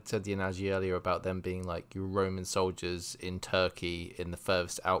I said the analogy earlier about them being like your Roman soldiers in Turkey in the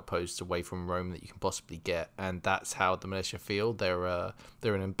furthest outposts away from Rome that you can possibly get, and that's how the militia feel. They're an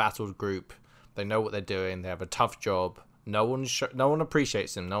embattled group. They know what they're doing. They have a tough job. No one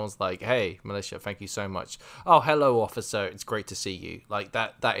appreciates them. No one's like, "Hey, militia, thank you so much." "Oh, hello, officer. It's great to see you." Like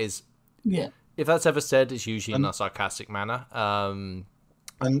that. That is, if that's ever said, it's usually in a sarcastic manner.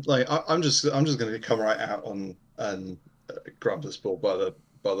 And like I'm just going to come right out on and grab this ball by the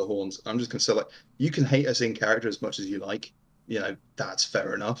horns. I'm just going to say, like, you can hate us in character as much as you like. You know, that's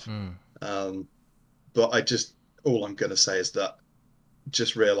fair enough. But all I'm going to say is that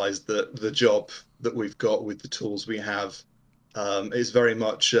just realize that the job that we've got with the tools we have is very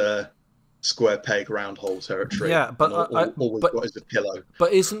much square peg round hole territory. Yeah, but all we've got is a pillow.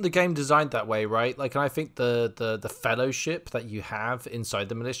 But isn't the game designed that way, right? Like, and I think the fellowship that you have inside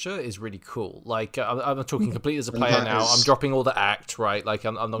the militia is really cool. Like, I'm talking completely as a player now. I'm dropping all the act, right? Like,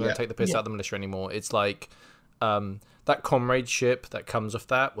 I'm not going to take the piss out of the militia anymore. It's like that comradeship that comes with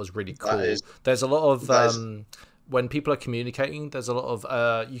that was really cool. There's a lot of when people are communicating, there's a lot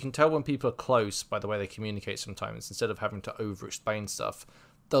of you can tell when people are close by the way they communicate sometimes. Instead of having to over explain stuff,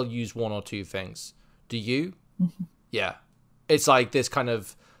 they'll use one or two things. Do you? Yeah. It's like this kind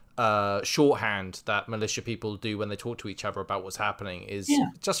of shorthand that militia people do when they talk to each other about what's happening is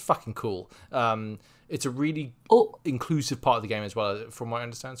just fucking cool. It's a really inclusive part of the game as well, from what I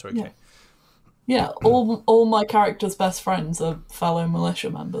understand. Sorry, okay. Yeah, all my characters' best friends are fellow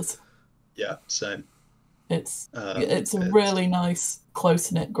militia members. Yeah, same. It's a really nice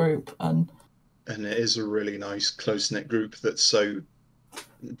close-knit group, and it is a really nice close-knit group that's so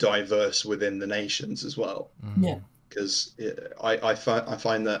diverse within the nations as well. Yeah, because I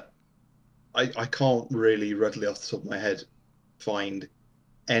find that I can't really readily off the top of my head find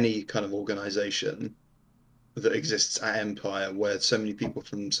any kind of organization that exists at Empire where so many people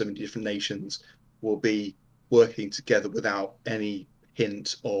from so many different nations will be working together without any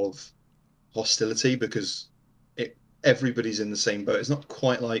hint of hostility, because everybody's in the same boat. It's not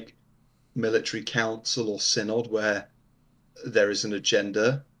quite like military council or synod where there is an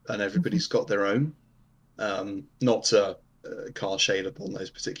agenda and everybody's got their own. Not to cast shade upon those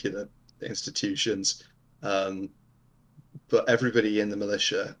particular institutions, but everybody in the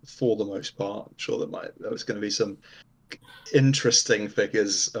militia, for the most part, I'm sure there was going to be some interesting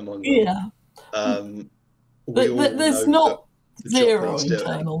figures among them. Yeah. There's not zero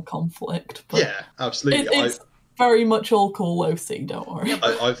internal conflict. But yeah, absolutely. It's very much all cool OC, don't worry.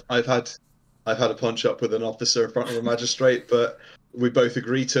 I've had a punch up with an officer in front of a magistrate, but we both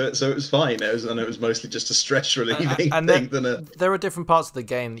agreed to it, so it was fine. It was mostly just a stress relieving thing. There are different parts of the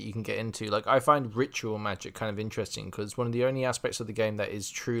game that you can get into. Like, I find ritual magic kind of interesting because one of the only aspects of the game that is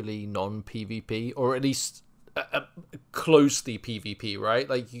truly non-PvP, or at least closely PvP, right?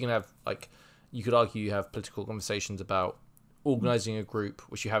 Like, you can have, like, you could argue you have political conversations about organizing a group,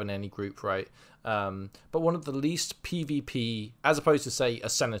 which you have in any group, right? But one of the least PvP, as opposed to, say, a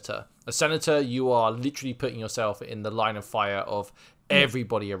senator, you are literally putting yourself in the line of fire of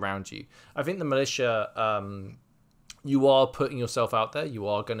everybody around you. I think the militia, you are putting yourself out there. You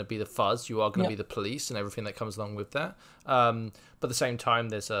are going to be the fuzz. You are going to be the police and everything that comes along with that. But at the same time,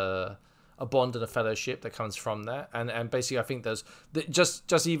 there's a a bond and a fellowship that comes from that. And basically, I think there's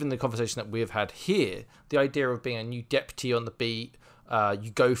just even the conversation that we've had here, the idea of being a new deputy on the beat,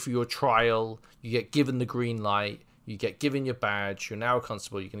 you go for your trial, you get given the green light, you get given your badge, you're now a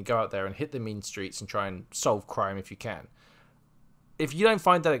constable, you're going to go out there and hit the mean streets and try and solve crime if you can. If you don't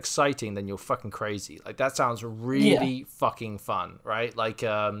find that exciting, then you're fucking crazy. Like, that sounds really fucking fun, right? Like,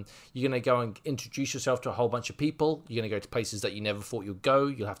 you're going to go and introduce yourself to a whole bunch of people. You're going to go to places that you never thought you'd go.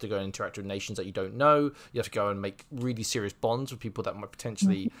 You'll have to go and interact with nations that you don't know. You have to go and make really serious bonds with people that might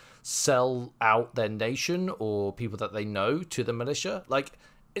potentially sell out their nation or people that they know to the militia. Like,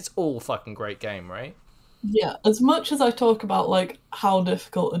 it's all fucking great game, right? Yeah, as much as I talk about, like, how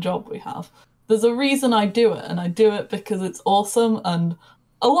difficult a job we have, there's a reason I do it, and I do it because it's awesome, and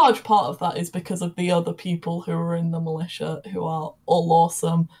a large part of that is because of the other people who are in the militia, who are all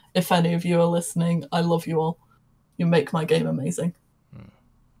awesome. If any of you are listening, I love you all. You make my game amazing.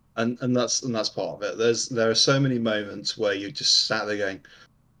 And that's part of it. There are so many moments where you just sat there going,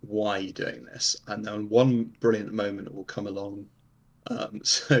 why are you doing this? And then one brilliant moment will come along.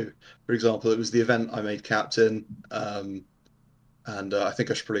 So, for example, it was the event I made captain. And I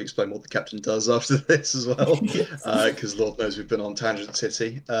think I should probably explain what the captain does after this as well, because Lord knows we've been on Tangent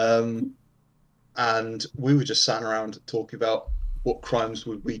City. And we were just sat around talking about what crimes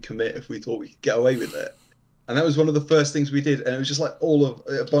would we commit if we thought we could get away with it. And that was one of the first things we did. And it was just like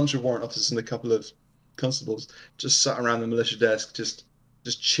a bunch of warrant officers and a couple of constables just sat around the militia desk, just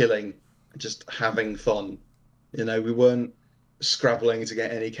chilling, just having fun. You know, we weren't scrabbling to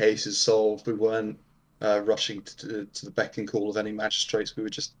get any cases solved. We weren't rushing to the beck and call of any magistrates. We were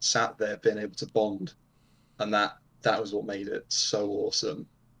just sat there being able to bond, and that was what made it so awesome.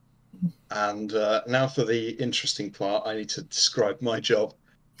 And now for the interesting part, I need to describe my job.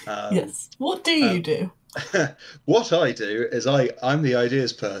 Yes. What do you do? What I do is I'm the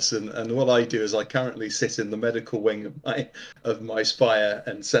ideas person, and what I do is I currently sit in the medical wing of my spire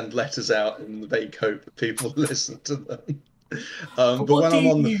and send letters out in the vague hope that people listen to them. But when I'm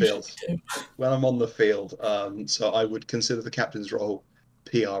on the field, so I would consider the captain's role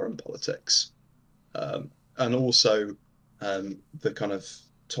PR and politics, and also the kind of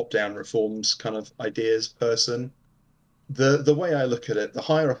top-down reforms kind of ideas person. The way I look at it, the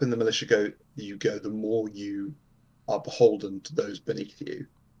higher up in the militia you go, the more you are beholden to those beneath you.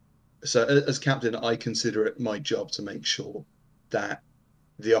 So as captain, I consider it my job to make sure that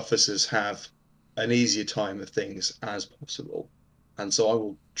the officers have an easier time of things as possible, and so I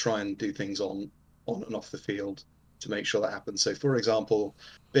will try and do things on and off the field to make sure that happens. So, for example,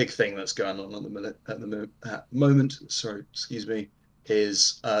 big thing that's going on at the moment,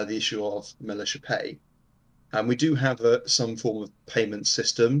 is the issue of militia pay, and we do have some form of payment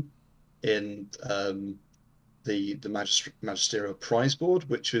system in the magisterial prize board,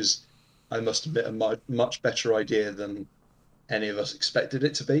 which is, I must admit, a much better idea than any of us expected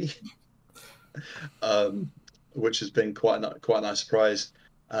it to be. Which has been quite a nice surprise.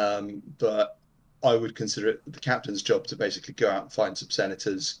 But I would consider it the captain's job to basically go out and find some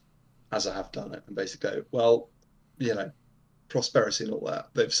senators, as I have done it, and basically go, well, you know, prosperity and all that.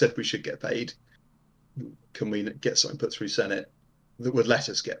 They've said we should get paid. Can we get something put through Senate that would let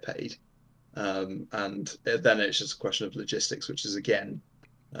us get paid? And then it's just a question of logistics, which is again,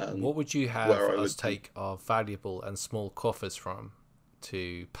 what would you have us take our valuable and small coffers from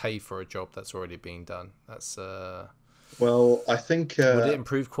to pay for a job that's already being done? That's well, I think would it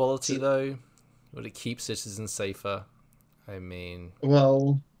improve quality though? Would it keep citizens safer? I mean,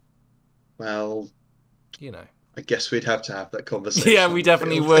 well, you know, I guess we'd have to have that conversation. Yeah, we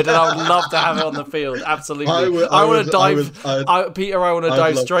definitely would, and I would love to have it on the field. Absolutely. I want to dive, Peter. I want to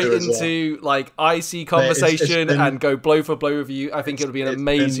dive straight into like IC conversation and go blow for blow with you. I think it would be an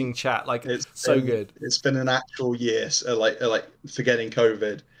amazing chat. Like, it's so good. It's been an actual year, so like forgetting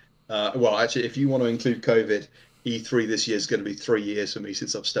COVID. Well, actually, if you want to include COVID, E3 this year is going to be 3 years for me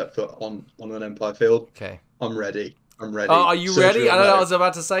since I've stepped foot on an Empire field. Okay, I'm ready. Oh, are you ready? I don't know. I was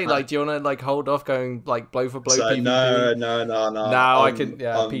about to say, like, do you want to like hold off going like blow for blow? So, PvP? No. Now I can,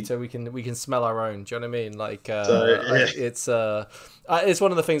 Peter. We can smell our own. Do you know what I mean? Like, it's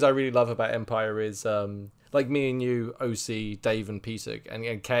one of the things I really love about Empire is like me and you, OC, Dave, and Peter,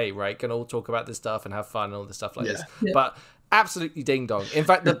 and Kay, right, can all talk about this stuff and have fun and all this stuff like this. Yeah. But absolutely ding dong. In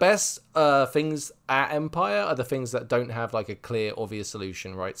fact, the best things at Empire are the things that don't have like a clear, obvious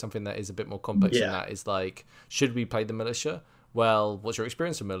solution, right? Something that is a bit more complex than that is like, should we play the militia? Well, what's your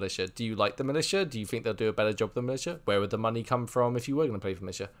experience with militia? Do you like the militia? Do you think they'll do a better job than the militia? Where would the money come from if you were going to play for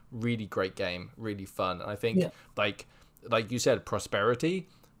militia? Really great game, really fun. And I think like you said, prosperity,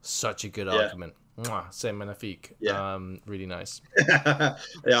 such a good argument. Mwah, c'est magnifique. Yeah. Really nice.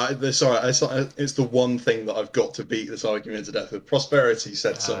 Sorry, it's the one thing that I've got to beat this argument to death with. Prosperity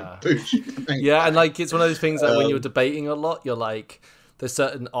said so. Boosh. Yeah, and like it's one of those things that when you're debating a lot, you're like, there's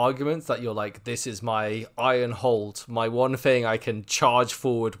certain arguments that you're like, this is my iron hold, my one thing I can charge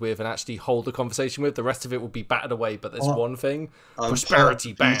forward with and actually hold a conversation with. The rest of it will be battered away, but there's one thing,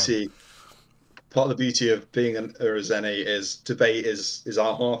 prosperity, bam. Part of the beauty of being an Urazeni is debate is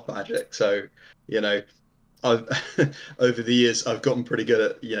our half magic. So, I've over the years I've gotten pretty good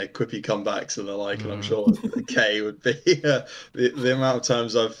at quippy comebacks and the like, and I'm sure Kay would be the amount of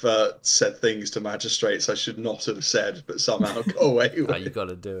times I've said things to magistrates I should not have said, but somehow got away with. You got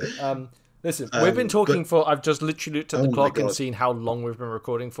to do it. Listen, we've been talking for. I've just literally looked at the clock and seen how long we've been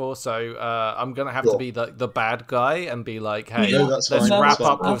recording for. So I'm gonna have to be the bad guy and be like, hey, let's wrap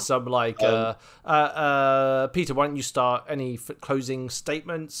up with some like. Peter, why don't you start? Any closing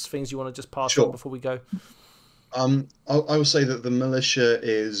statements, things you want to just pass on before we go? I will say that the militia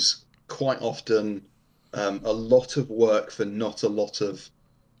is quite often a lot of work for not a lot of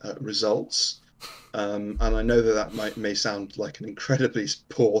results, and I know that may sound like an incredibly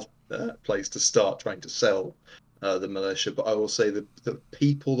poor place to start trying to sell the militia, but I will say that the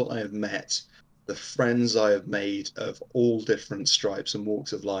people that I have met, the friends I have made of all different stripes and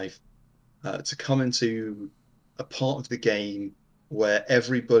walks of life, to come into a part of the game where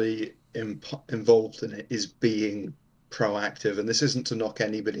everybody involved in it is being proactive, and this isn't to knock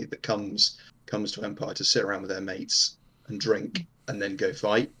anybody that comes to Empire to sit around with their mates and drink and then go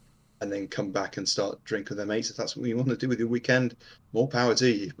fight and then come back and start drinking with their mates. If that's what you want to do with your weekend, more power to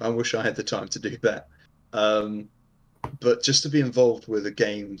you. I wish I had the time to do that, but just to be involved with a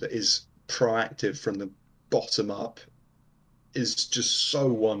game that is proactive from the bottom up is just so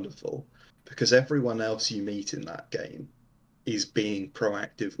wonderful, because everyone else you meet in that game is being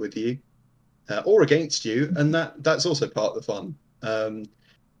proactive with you or against you, and that's also part of the fun.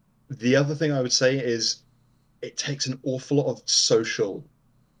 The other thing I would say is it takes an awful lot of social,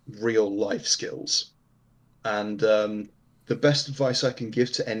 real life skills, and the best advice I can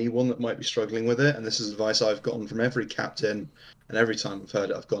give to anyone that might be struggling with it, and this is advice I've gotten from every captain, and every time I've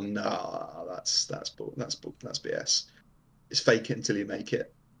heard it I've gone, nah, that's BS, is fake it until you make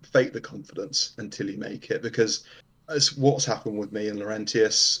it. Fake the confidence until you make it, because it's what's happened with me and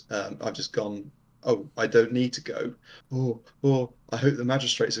Laurentius. I've just gone, oh, I don't need to go. Or I hope the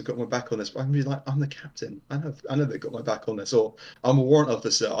magistrates have got my back on this. But I'm really like, I'm the captain. I know they've got my back on this. Or I'm a warrant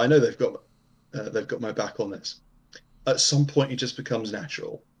officer. I know they've got my back on this. At some point, it just becomes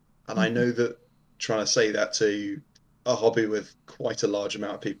natural. And I know that trying to say that to a hobby with quite a large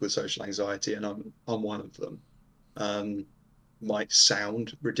amount of people with social anxiety, and I'm one of them, might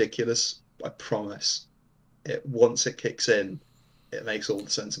sound ridiculous. I promise. Once it kicks in, it makes all the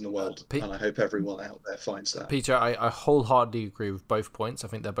sense in the world, and I hope everyone out there finds that. Peter, I wholeheartedly agree with both points. I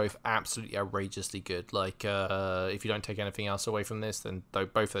think they're both absolutely outrageously good. Like, if you don't take anything else away from this, then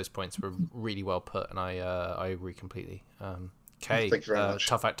both those points were really well put, and I agree completely. Kay, thank you very much.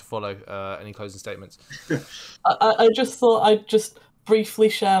 Tough act to follow. Any closing statements? I just thought I'd just briefly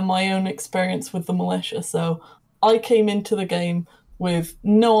share my own experience with the militia. So I came into the game with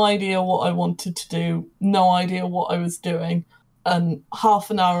no idea what I wanted to do, no idea what I was doing. And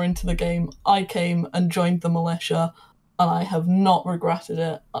half an hour into the game, I came and joined the militia, and I have not regretted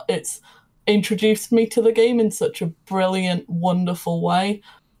it. It's introduced me to the game in such a brilliant, wonderful way.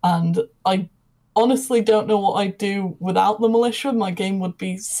 And I honestly don't know what I'd do without the militia. My game would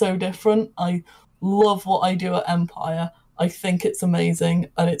be so different. I love what I do at Empire. I think it's amazing,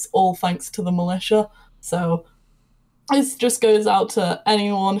 and it's all thanks to the militia. So this just goes out to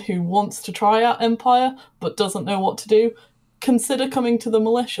anyone who wants to try out Empire but doesn't know what to do. Consider coming to the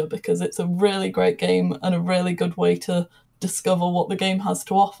militia, because it's a really great game and a really good way to discover what the game has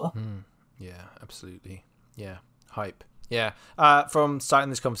to offer. Yeah, absolutely. Yeah, hype. Yeah, from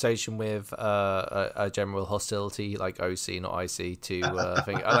starting this conversation with a general hostility like OC, not IC, to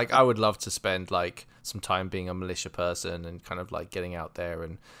think like I would love to spend like some time being a militia person and kind of like getting out there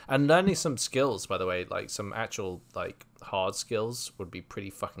and learning some skills. By the way, like some actual like hard skills would be pretty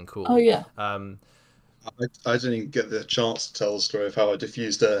fucking cool. Oh yeah. I didn't even get the chance to tell the story of how I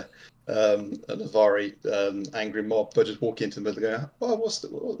diffused a Navari angry mob by just walking into the middle and going, "Oh,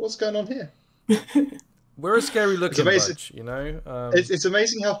 what's going on here?" We're a scary looking bunch, you know. It's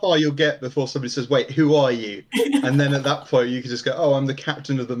amazing how far you'll get before somebody says, "Wait, who are you?" And then at that point, you can just go, "Oh, I'm the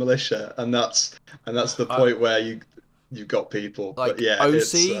captain of the militia," and that's the point where you've got people. Like, but yeah,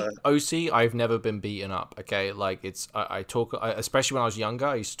 OC, I've never been beaten up. Okay, like I talk, especially when I was younger,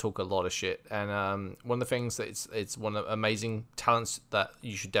 I used to talk a lot of shit. And one of the things that it's one of the amazing talents that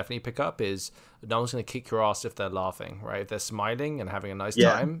you should definitely pick up is no one's going to kick your ass if they're laughing, right? If they're smiling and having a nice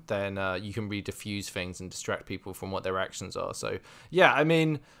Yeah. time, then you can really diffuse things and distract people from what their actions are. So yeah, I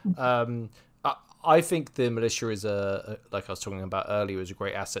mean, I think the militia is like I was talking about earlier, is a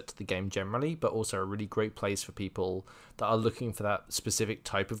great asset to the game generally, but also a really great place for people that are looking for that specific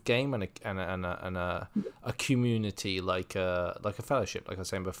type of game and a community like a fellowship, like I was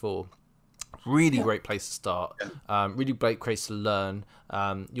saying before. Really great place to start. Really great place to learn.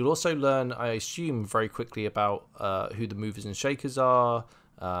 You'll also learn, I assume, very quickly about who the movers and shakers are.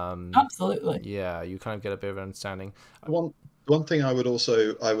 Absolutely. Yeah, you kind of get a bit of an understanding. One thing I would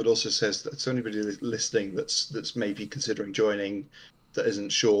also say is that to anybody listening that's maybe considering joining, that isn't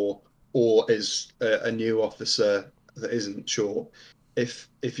sure, or is a new officer that isn't sure, if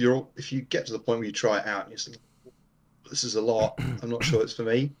you get to the point where you try it out and you think, this is a lot, I'm not sure it's for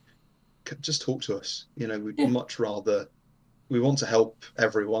me, just talk to us. You know, we'd much rather, we want to help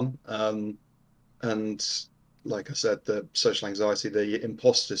everyone. And like I said, the social anxiety, the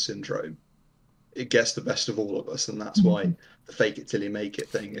imposter syndrome, it gets the best of all of us, and that's why the fake it till you make it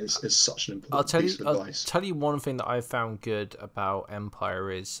thing is such an important piece of advice. I'll tell you one thing that I've found good about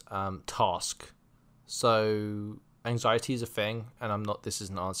Empire is task. So anxiety is a thing, and this is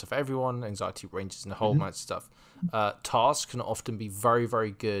an answer for everyone. Anxiety ranges in a whole bunch of stuff. Tasks can often be very,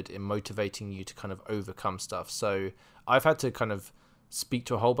 very good in motivating you to kind of overcome stuff. So I've had to kind of speak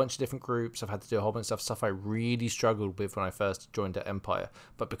to a whole bunch of different groups. I've had to do a whole bunch of stuff I really struggled with when I first joined at Empire.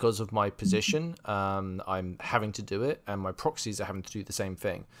 But because of my position, I'm having to do it, and my proxies are having to do the same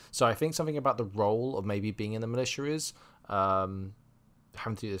thing. So I think something about the role of maybe being in the militia is having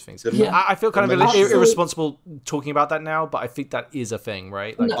to do those things. Yeah. I feel kind of irresponsible talking about that now, but I think that is a thing,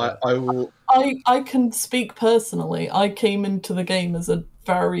 right? Like, I can speak personally. I came into the game as a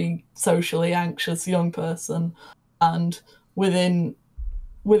very socially anxious young person, and within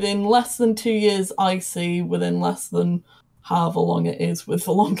less than 2 years IC, within less than however long it is with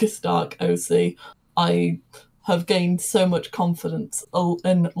the longest arc OC, I have gained so much confidence,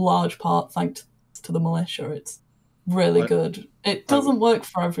 in large part thanks to the militia. It's really good. It doesn't work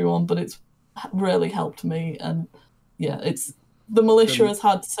for everyone, but it's really helped me. And yeah, the militia has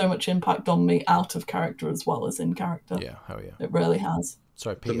had so much impact on me out of character as well as in character. Yeah, hell yeah. It really has.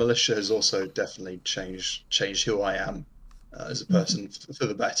 Sorry, Peter. The militia has also definitely changed who I am as a person for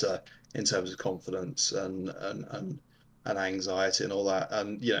the better in terms of confidence and anxiety and all that.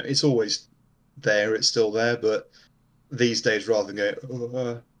 And you know, it's always there, it's still there, but these days, rather than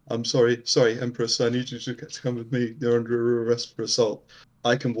go, I'm sorry, Empress, I need you to come with me, you're under arrest for assault,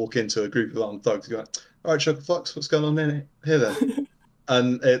 I can walk into a group of armed thugs and go, all right, Chuckle Fox, what's going on in here then?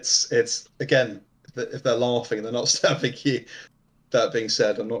 And it's again, if they're laughing and they're not stabbing you. That being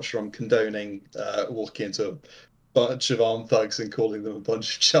said, I'm not sure I'm condoning walking into a bunch of armed thugs and calling them a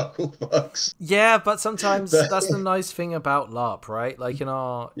bunch of chuckle thugs. Yeah, but sometimes that's the nice thing about LARP, right? Like in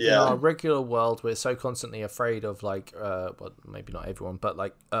our regular world, we're so constantly afraid of like, well, maybe not everyone, but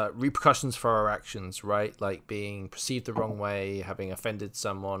like repercussions for our actions, right? Like being perceived the wrong way, having offended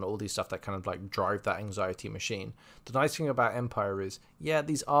someone, all these stuff that kind of like drive that anxiety machine. The nice thing about Empire is, yeah,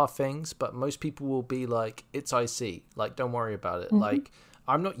 these are things, but most people will be like, it's IC, like don't worry about it. Like,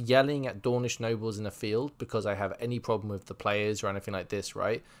 I'm not yelling at Dornish nobles in a field because I have any problem with the players or anything like this,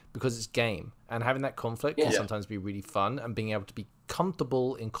 right? Because it's game. And having that conflict can sometimes be really fun, and being able to be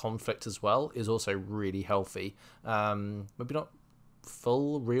comfortable in conflict as well is also really healthy. Maybe not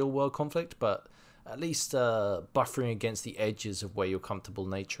full real world conflict, but at least buffering against the edges of where your comfortable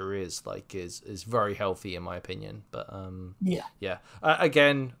nature is very healthy in my opinion. But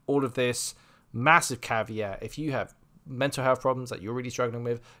again, all of this, massive caveat, if you have mental health problems that you're really struggling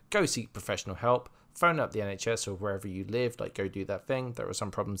with, go seek professional help. Phone up the NHS or wherever you live, like go do that thing. There are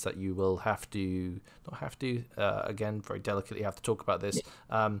some problems that you will again, very delicately have to talk about this.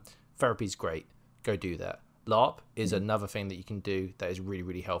 Therapy's great, go do that. LARP is another thing that you can do that is really,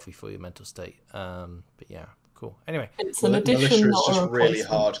 really healthy for your mental state. But yeah, cool. Anyway, it's an addition, not a replacement. Really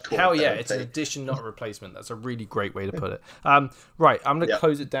hardcore. Hell yeah, it's an addition, not a replacement. That's a really great way to put it. Right, I'm going to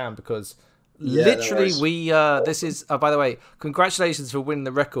close it down because literally this is by the way, congratulations for winning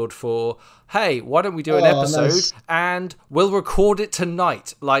the record for, hey, why don't we do an episode and we'll record it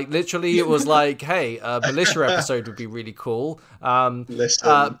tonight. Like literally it was like, hey, a militia episode would be really cool.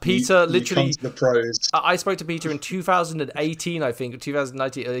 Listen, Peter, literally the pros. I spoke to Peter in 2018, I think, or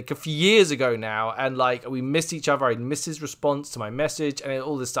 2019, like a few years ago now, and like we missed each other. I missed his response to my message and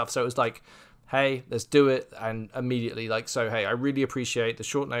all this stuff, so it was like, hey, let's do it. And immediately, like, so, hey, I really appreciate the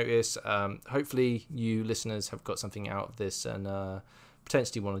short notice. Hopefully you listeners have got something out of this and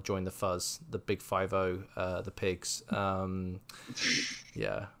potentially want to join the fuzz, the big 5-0, the pigs.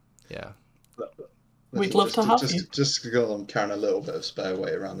 Yeah. We'd love to have you. Just because I'm carrying a little bit of spare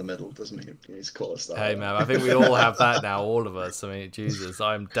weight around the middle doesn't mean you need to call us that. Hey man, I think we all have that now, all of us. I mean, Jesus,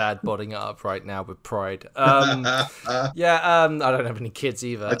 I'm dad bodding it up right now with pride. I don't have any kids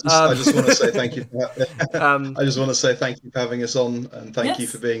either. I just want to say thank you. I just want to say thank you for having us on, and thank you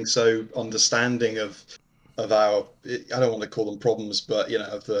for being so understanding of our, I don't want to call them problems, but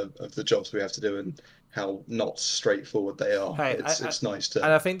of the jobs we have to do and how not straightforward they are. Hey, it's nice to.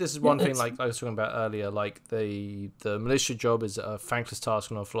 And I think this is one thing, like I was talking about earlier, like the militia job is a thankless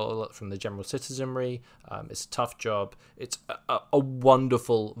task, an awful lot from the general citizenry. It's a tough job. It's a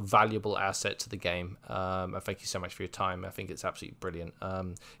wonderful, valuable asset to the game. I thank you so much for your time. I think it's absolutely brilliant.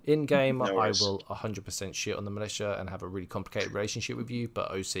 In game, I will 100% shit on the militia and have a really complicated relationship with you.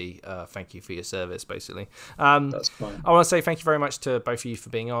 But OC, thank you for your service, basically. That's fine. I want to say thank you very much to both of you for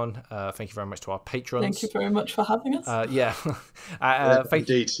being on. Thank you very much to our patrons. Thank you very much for having us. Thank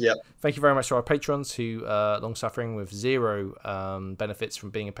you very much to our patrons who are long suffering with zero benefits from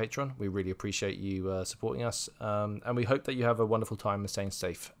being a patron. We really appreciate you supporting us, and we hope that you have a wonderful time and staying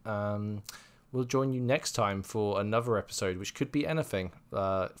safe. We'll join you next time for another episode, which could be anything.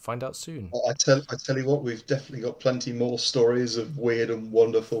 Find out soon. I tell you what, we've definitely got plenty more stories of weird and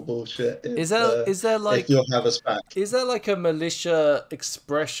wonderful bullshit. Is there like, if you'll have us back? Is there like a militia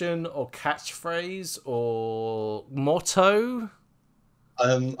expression or catchphrase or motto?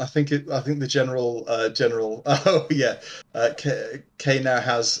 I think the general. Oh yeah, K now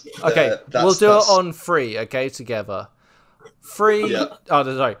has. Okay, we'll do it on 3. Okay, together. 3. Yeah. Oh,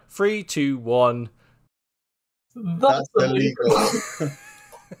 sorry. 3, 2, 1. That's illegal.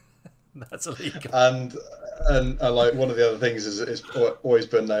 That's illegal. And like one of the other things is always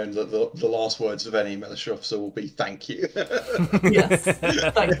been known that the last words of any militia officer will be "thank you." Yes.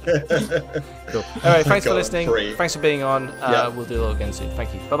 Thank you. Cool. All right. Thanks for listening. Thanks for being on. We'll do it all again soon.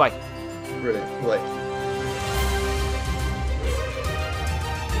 Thank you. Bye bye. Brilliant. Right.